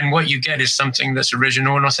 then what you get is something that's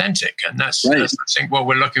original and authentic. And that's I think what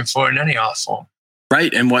we're looking for in any art form.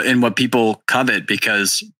 Right. And what people covet,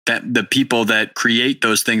 because that the people that create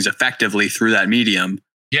those things effectively through that medium.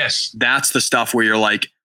 Yes. That's the stuff where you're like,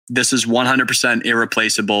 this is 100%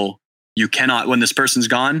 irreplaceable. You cannot, when this person's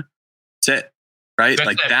gone, that's it. Right.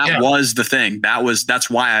 That was the thing. That's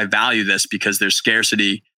why I value this, because there's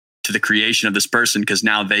scarcity to the creation of this person, because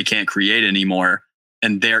now they can't create anymore.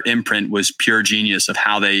 And their imprint was pure genius of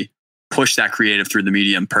how they push that creative through the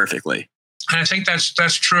medium perfectly. And I think that's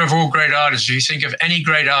true of all great artists. If you think of any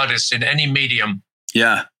great artist in any medium,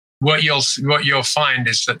 what you'll find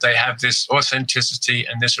is that they have this authenticity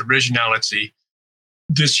and this originality,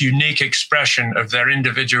 this unique expression of their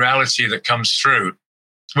individuality that comes through,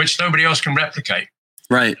 which nobody else can replicate.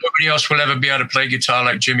 Right. Nobody else will ever be able to play guitar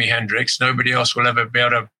like Jimi Hendrix. Nobody else will ever be able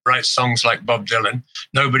to write songs like Bob Dylan.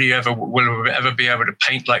 Nobody will ever be able to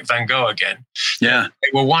paint like Van Gogh again. Yeah. They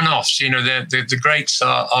were one-offs. The greats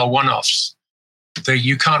are one-offs.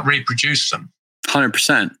 You can't reproduce them.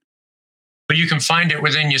 100%. But you can find it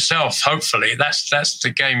within yourself. Hopefully, that's the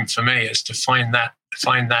game for me, is to find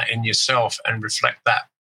that in yourself and reflect that.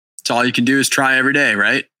 It's all you can do is try every day,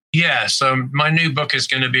 right? Yeah. So my new book is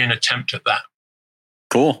going to be an attempt at that.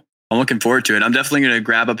 Cool. I'm looking forward to it. I'm definitely going to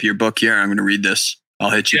grab up your book here. I'm going to read this. I'll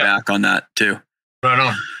hit you back on that too.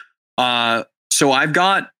 Right on. So I've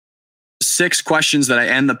got 6 questions that I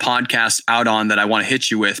end the podcast out on that I want to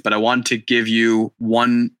hit you with, but I want to give you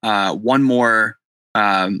one more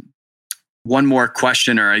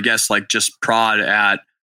question, or I guess like just prod at,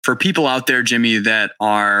 for people out there, Jimmy, that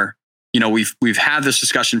are, we've had this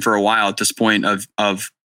discussion for a while at this point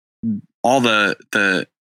of all the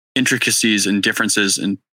intricacies and differences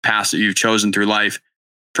and paths that you've chosen through life.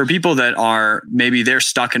 For people that are, maybe they're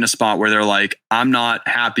stuck in a spot where they're like, I'm not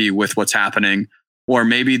happy with what's happening, or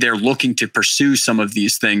maybe they're looking to pursue some of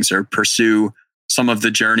these things or pursue some of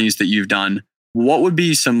the journeys that you've done. What would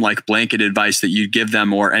be some like blanket advice that you'd give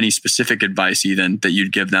them, or any specific advice even that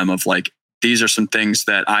you'd give them of like, these are some things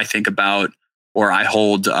that I think about or I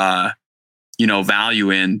hold,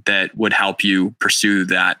 value in, that would help you pursue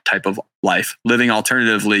that type of life, living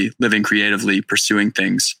alternatively, living creatively, pursuing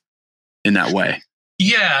things in that way?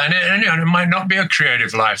 Yeah, and it might not be a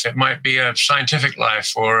creative life. It might be a scientific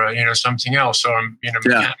life, or something else, or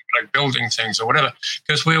mechanical, like building things or whatever.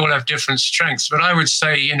 Because we all have different strengths. But I would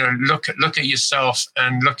say, look at yourself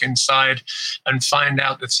and look inside, and find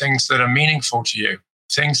out the things that are meaningful to you,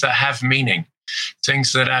 things that have meaning,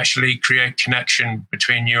 things that actually create connection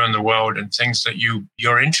between you and the world, and things that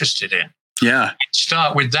you're interested in. Yeah.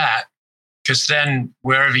 Start with that. Because then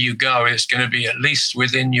wherever you go, it's going to be at least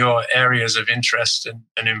within your areas of interest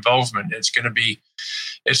and involvement. It's going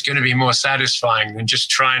to be more satisfying than just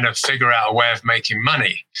trying to figure out a way of making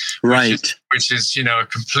money. Right. Which is a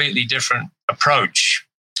completely different approach.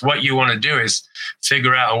 What you want to do is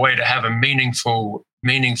figure out a way to have a meaningful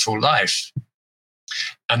life.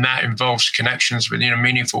 And that involves connections with,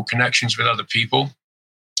 meaningful connections with other people.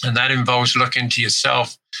 And that involves looking to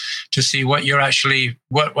yourself to see what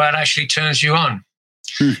actually turns you on.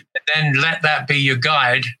 And then let that be your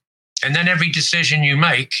guide. And then every decision you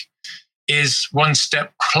make is one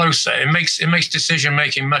step closer. It makes decision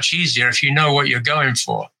making much easier if you know what you're going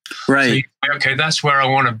for. Right. So okay, that's where I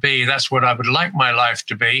want to be. That's what I would like my life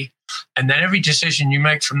to be. And then every decision you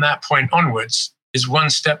make from that point onwards is one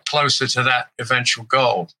step closer to that eventual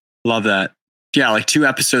goal. Love that. Yeah, like 2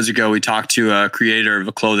 episodes ago, we talked to a creator of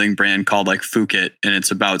a clothing brand called like Fukit, and it's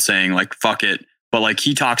about saying like, fuck it. But like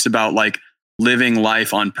he talks about like living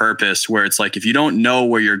life on purpose, where it's like, if you don't know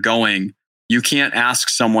where you're going, you can't ask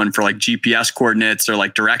someone for like GPS coordinates or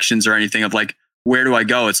like directions or anything of like, where do I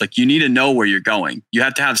go? It's like, you need to know where you're going. You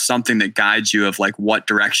have to have something that guides you of like what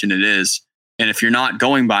direction it is. And if you're not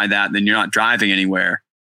going by that, then you're not driving anywhere.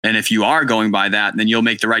 And if you are going by that, then you'll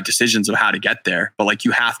make the right decisions of how to get there. But like,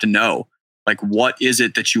 you have to know. Like, what is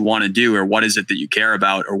it that you want to do, or what is it that you care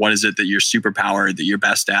about, or what is it that you're superpowered, that you're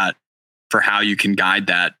best at, for how you can guide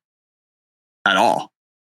that at all?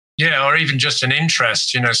 Yeah, or even just an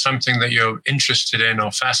interest, something that you're interested in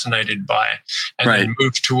or fascinated by, and then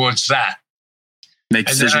move towards that. Make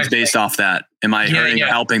decisions based off that. Am I hurting or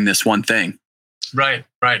helping this one thing? Right.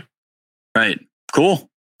 Cool.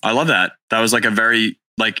 I love that. That was like a very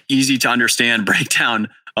like easy to understand breakdown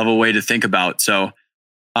of a way to think about. So,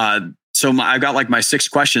 I got like my 6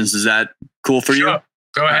 questions. Is that cool for you?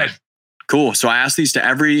 Go ahead. Right. Cool. So I ask these to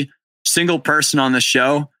every single person on the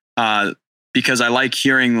show because I like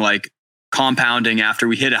hearing like compounding. After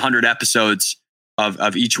we hit 100 episodes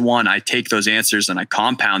of each one, I take those answers and I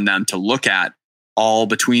compound them to look at all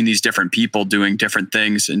between these different people doing different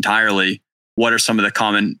things entirely. What are some of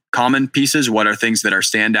the common pieces? What are things that are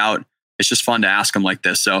stand out? It's just fun to ask them like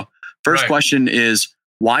this. So first question is,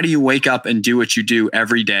 why do you wake up and do what you do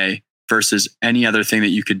every day versus any other thing that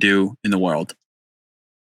you could do in the world?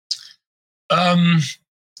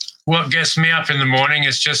 What gets me up in the morning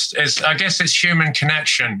is I guess it's human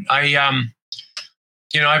connection.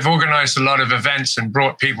 I've organized a lot of events and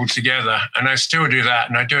brought people together, and I still do that.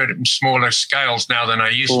 And I do it in smaller scales now than I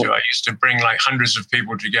used to. I used to bring like hundreds of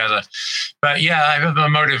people together. But yeah, I have a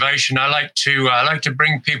motivation. I like to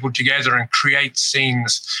bring people together and create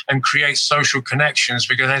scenes and create social connections,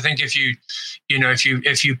 because I think if you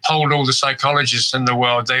polled all the psychologists in the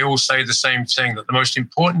world, they all say the same thing, that the most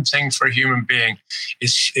important thing for a human being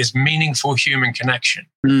is meaningful human connection.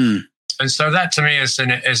 And so that to me is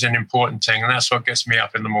an important thing. And that's what gets me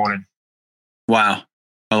up in the morning. Wow.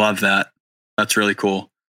 I love that. That's really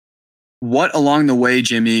cool. What along the way,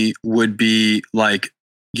 Jimmy, would be like,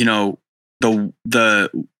 the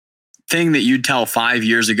thing that you'd tell 5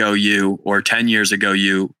 years ago you, or 10 years ago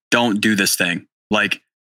you, don't do this thing? Like,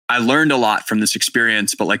 I learned a lot from this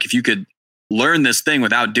experience, but like, if you could learn this thing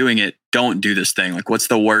without doing it, don't do this thing. Like, what's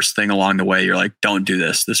the worst thing along the way? You're like, don't do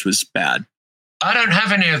this. This was bad. I don't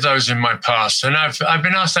have any of those in my past, and I've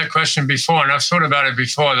been asked that question before, and I've thought about it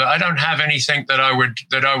before. That I don't have anything that I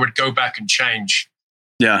would go back and change.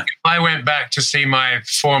 Yeah. If I went back to see my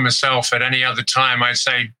former self at any other time, I'd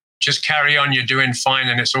say, just carry on. You're doing fine,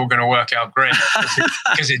 and it's all going to work out great,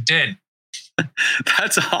 because it did.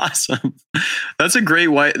 That's awesome. That's a great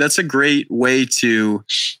way. That's a great way to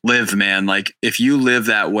live, man. Like, if you live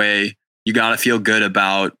that way, you got to feel good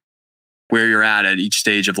about where you're at each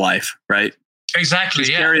stage of life, right? Exactly.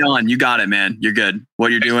 Just carry on. You got it, man. You're good.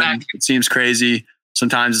 What you're doing, it seems crazy.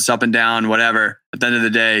 Sometimes it's up and down, whatever. At the end of the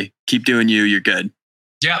day, keep doing you. You're good.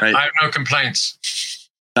 Yeah, right? I have no complaints.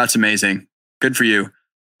 That's amazing. Good for you.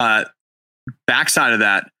 Backside of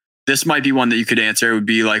that, this might be one that you could answer. It would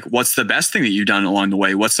be like, what's the best thing that you've done along the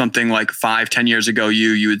way? What's something like 5-10 years ago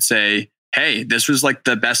you would say, hey, this was like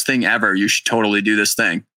the best thing ever. You should totally do this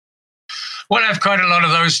thing. Well, I have quite a lot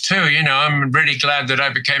of those too. You know, I'm really glad that I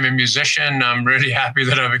became a musician. I'm really happy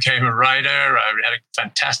that I became a writer. I had a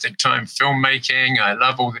fantastic time filmmaking. I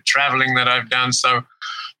love all the traveling that I've done. So,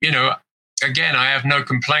 you know, again, I have no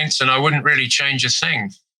complaints, and I wouldn't really change a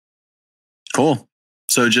thing. Cool.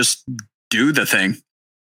 So just do the thing.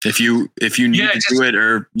 If you need to do it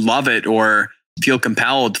or love it or feel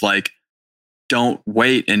compelled, like, don't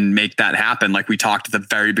wait and make that happen. Like we talked at the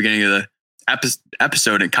very beginning of the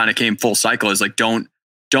episode, it kind of came full cycle. Is like, don't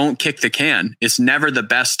kick the can. It's never the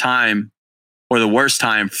best time or the worst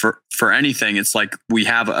time for anything. It's like we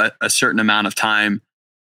have a certain amount of time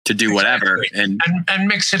to do whatever and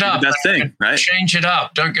mix it up. The best thing, right? Change it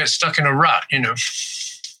up. Don't get stuck in a rut, you know.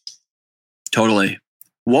 Totally.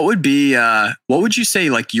 What would you say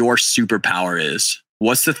like your superpower is?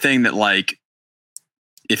 What's the thing that, like,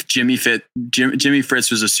 if Jimmy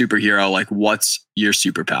Fritz was a superhero, like, what's your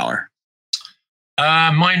superpower?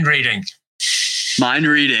 Mind reading. Mind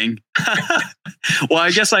reading. Well,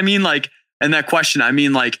 I guess I mean, like, in that question, I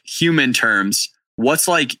mean, like, human terms, what's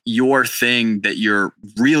like your thing that you're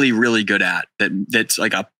really, really good at that's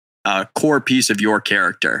like a core piece of your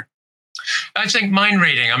character? I think mind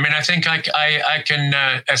reading. I mean, I think I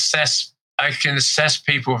can assess. I can assess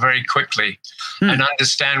people very quickly and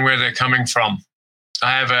understand where they're coming from.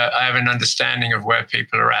 I have an understanding of where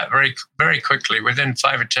people are at very, very quickly. Within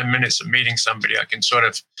 5 or 10 minutes of meeting somebody, I can sort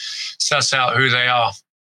of suss out who they are.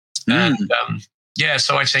 And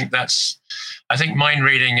so I think mind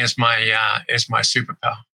reading is my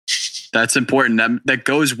superpower. That's important. That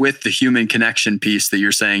goes with the human connection piece that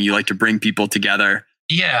you're saying. You like to bring people together.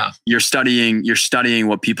 Yeah. You're studying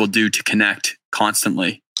what people do to connect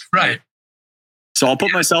constantly. Right. So I'll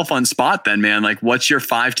put myself on spot then, man. Like, what's your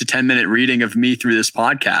 5 to 10 minute reading of me through this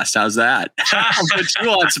podcast? How's that? I'll put you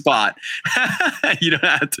on spot. You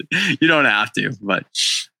don't have to, but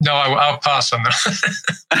no, I'll pass on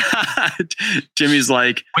that. Jimmy's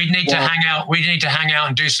like, we need to hang out. We need to hang out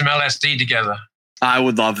and do some LSD together. I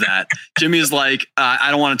would love that. Jimmy's like,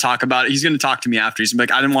 I don't want to talk about it. He's going to talk to me after. He's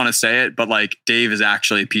like, I didn't want to say it, but like, Dave is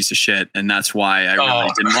actually a piece of shit. And that's why I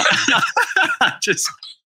really didn't want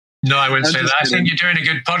No, I wouldn't say that. I think you're doing a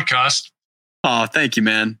good podcast. Oh, thank you,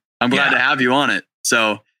 man. I'm glad to have you on it.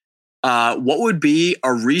 So what would be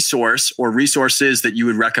a resource or resources that you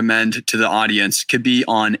would recommend to the audience? Could be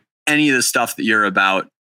on any of the stuff that you're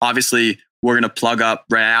about. Obviously, we're going to plug up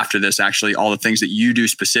right after this, actually, all the things that you do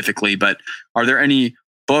specifically. But are there any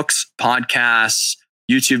books, podcasts,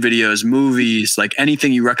 YouTube videos, movies, like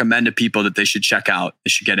anything you recommend to people that they should check out, they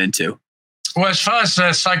should get into? Well, as far as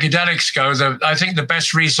psychedelics go, I think the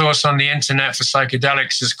best resource on the internet for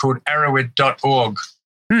psychedelics is called Erowid.org,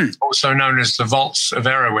 also known as the Vaults of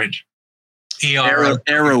Erowid. Erowid.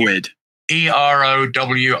 EROWID.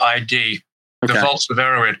 Okay. The Vaults of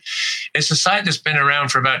Erowid. It's a site that's been around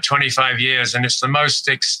for about 25 years, and it's the most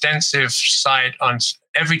extensive site on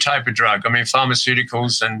every type of drug. I mean,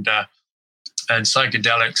 pharmaceuticals and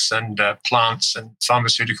psychedelics and plants and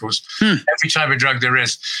pharmaceuticals, every type of drug there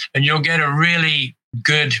is. And you'll get a really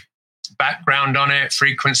good background on it,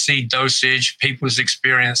 frequency, dosage, people's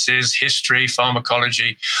experiences, history,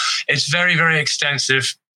 pharmacology. It's very, very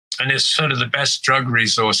extensive, and it's sort of the best drug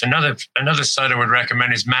resource. Another site I would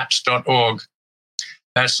recommend is MAPS.org.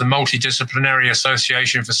 That's the Multidisciplinary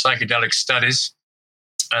Association for Psychedelic Studies.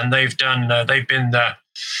 And they've been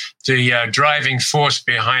the driving force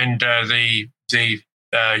behind the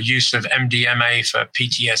use of MDMA for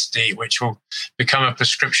PTSD, which will become a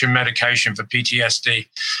prescription medication for PTSD.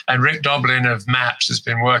 And Rick Doblin of MAPS has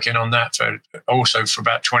been working on that for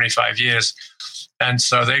about 25 years. And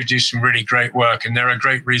so they do some really great work, and they're a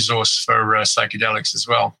great resource for psychedelics as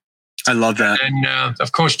well. I love that. And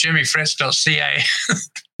of course, jimmyfritz.ca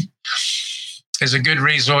is a good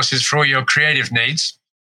resource for all your creative needs,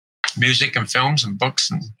 music and films and books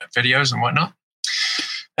and videos and whatnot.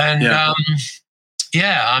 And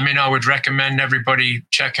I mean, I would recommend everybody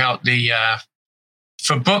check out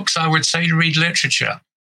for books, I would say to read literature.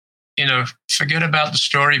 You know, forget about the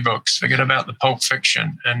storybooks, forget about the pulp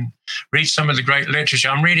fiction, and read some of the great literature.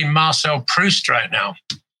 I'm reading Marcel Proust right now.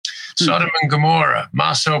 Sodom and Gomorrah,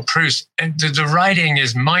 Marcel Proust. And the writing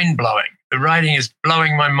is mind-blowing. The writing is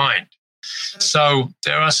blowing my mind. So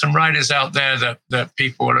there are some writers out there that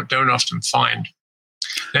people don't often find.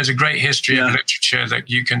 There's a great history of literature that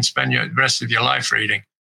you can spend the rest of your life reading.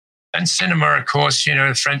 And cinema, of course, you know,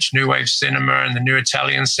 the French New Wave cinema and the New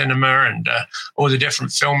Italian cinema and all the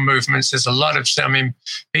different film movements. There's a lot of, I mean,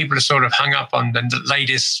 people are sort of hung up on the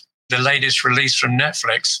latest release from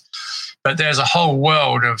Netflix. But there's a whole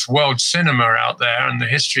world of world cinema out there and the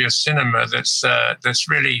history of cinema that's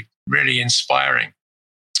really, really inspiring.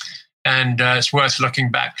 And it's worth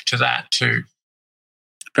looking back to that too.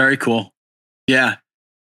 Very cool. Yeah.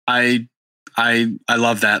 I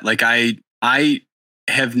love that. Like I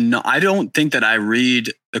don't think that I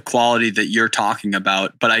read the quality that you're talking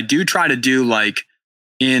about, but I do try to do, like,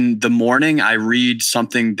 in the morning, I read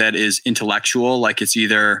something that is intellectual, like it's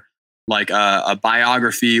either like a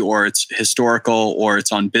biography, or it's historical, or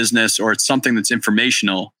it's on business, or it's something that's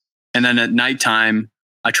informational. And then at nighttime,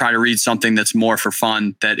 I try to read something that's more for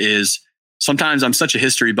fun. That is, sometimes I'm such a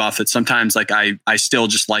history buff that sometimes, like, I still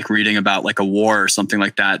just like reading about like a war or something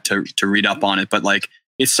like that to read up on it. But like,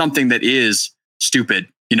 it's something that is stupid.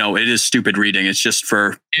 You know, it is stupid reading. It's just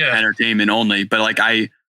for entertainment only. But like, I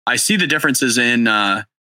see the differences in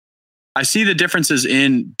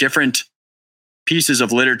different pieces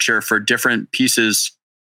of literature for different pieces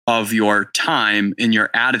of your time and your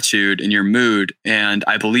attitude and your mood. And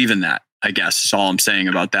I believe in that, I guess is all I'm saying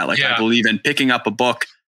about that. Like, I believe in picking up a book,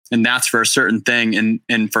 and that's for a certain thing.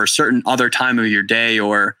 And for a certain other time of your day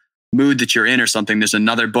or mood that you're in or something, there's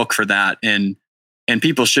another book for that. And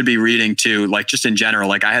people should be reading too, like, just in general.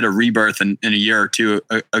 Like, I had a rebirth in a year or two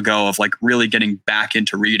ago of like really getting back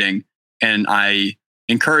into reading. And I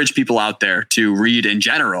encourage people out there to read in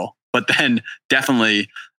general, but then definitely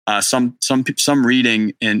some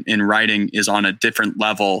reading and writing is on a different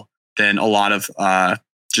level than a lot of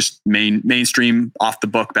just mainstream off the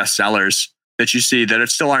book bestsellers that you see, that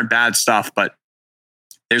still aren't bad stuff, but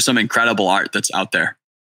there's some incredible art that's out there.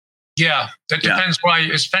 Yeah, it depends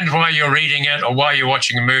why you're reading it or why you're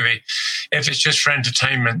watching a movie. If it's just for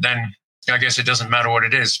entertainment, then I guess it doesn't matter what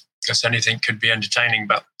it is, because anything could be entertaining.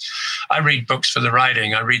 But I read books for the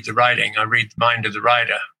writing. I read the writing. I read the mind of the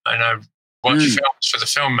writer, and I watch films for the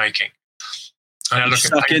filmmaking. And I look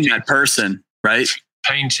at painting, in that person, right?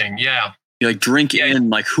 Painting, yeah. You like drink in,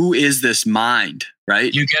 like, who is this mind,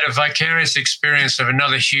 right? You get a vicarious experience of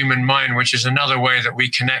another human mind, which is another way that we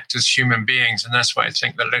connect as human beings. And that's why I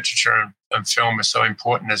think that literature and film are so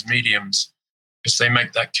important as mediums, because they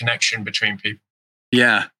make that connection between people.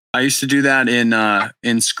 Yeah. I used to do that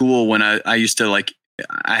in school when I used to, like,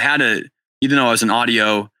 I had even though I was an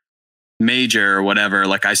audio major or whatever,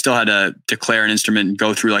 like, I still had to declare an instrument and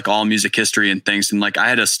go through like all music history and things. And like, I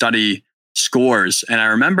had to study scores. And I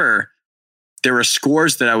remember there were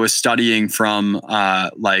scores that I was studying from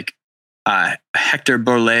Hector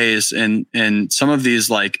Berlioz and some of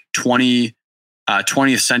these like 20th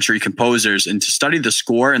century composers, and to study the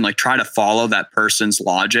score and like try to follow that person's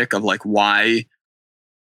logic of like, why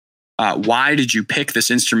did you pick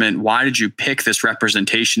this instrument? Why did you pick this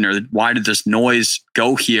representation? Or why did this noise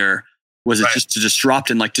go here? Was it just to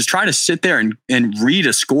disrupt? And like, just try to sit there and read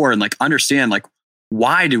a score and like understand, like,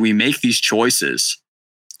 why did we make these choices?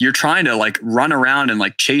 You're trying to like run around and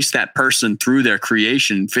like chase that person through their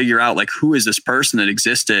creation, figure out like, who is this person that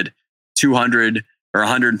existed 200 or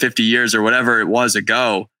 150 years or whatever it was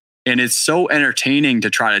ago. And it's so entertaining to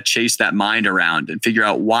try to chase that mind around and figure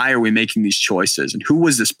out, why are we making these choices and who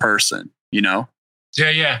was this person, you know?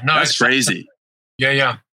 Yeah. No, that's crazy.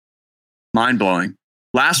 Yeah. Mind blowing.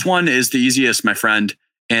 Last one is the easiest, my friend.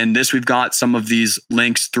 And we've got some of these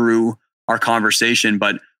links through our conversation,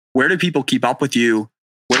 but where do people keep up with you?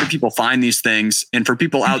 Where do people find these things? And for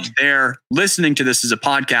people out there listening to this as a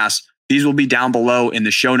podcast, these will be down below in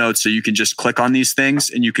the show notes. So you can just click on these things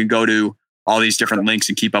and you can go to all these different links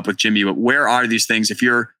and keep up with Jimmy. But where are these things? If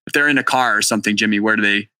they're in a car or something, Jimmy, where do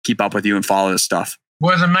they keep up with you and follow this stuff?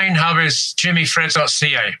 Well, the main hub is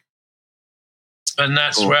jimmyfritz.ca. And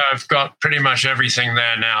that's cool. Where I've got pretty much everything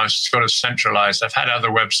there now. It's sort of centralized. I've had other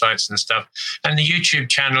websites and stuff. And the YouTube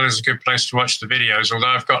channel is a good place to watch the videos, although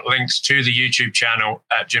I've got links to the YouTube channel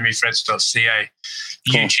at jimmyfritz.ca.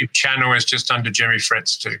 The YouTube channel is just under Jimmy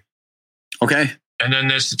Fritz too. Okay. And then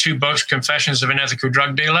there's the two books, Confessions of an Ethical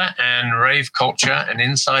Drug Dealer and Rave Culture, an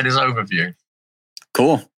Insider's Overview.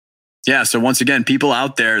 Cool. Yeah. So once again, people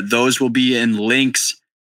out there, those will be in links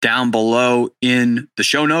down below in the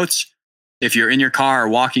show notes. If you're in your car or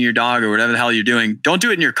walking your dog or whatever the hell you're doing, don't do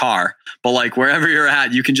it in your car. But like wherever you're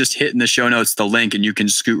at, you can just hit in the show notes the link and you can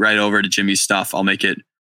scoot right over to Jimmy's stuff. I'll make it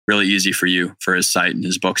really easy for you for his site and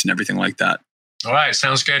his books and everything like that. All right.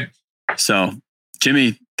 Sounds good. So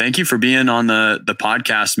Jimmy, thank you for being on the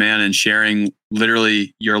podcast, man, and sharing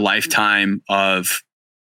literally your lifetime of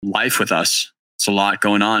life with us. It's a lot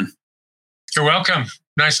going on. You're welcome.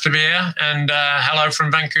 Nice to be here. And hello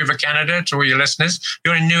from Vancouver, Canada, to all your listeners.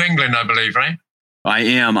 You're in New England, I believe, right? I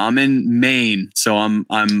am. I'm in Maine. So I'm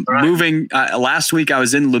moving. Last week I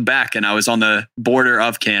was in Lubec and I was on the border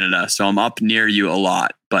of Canada. So I'm up near you a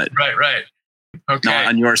lot, but right. Okay. Not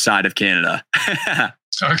on your side of Canada.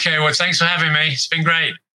 Okay. Well, thanks for having me. It's been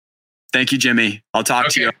great. Thank you, Jimmy. I'll talk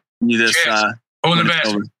to you. You this. Cheers. All the when it's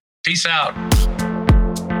best. over. Peace out.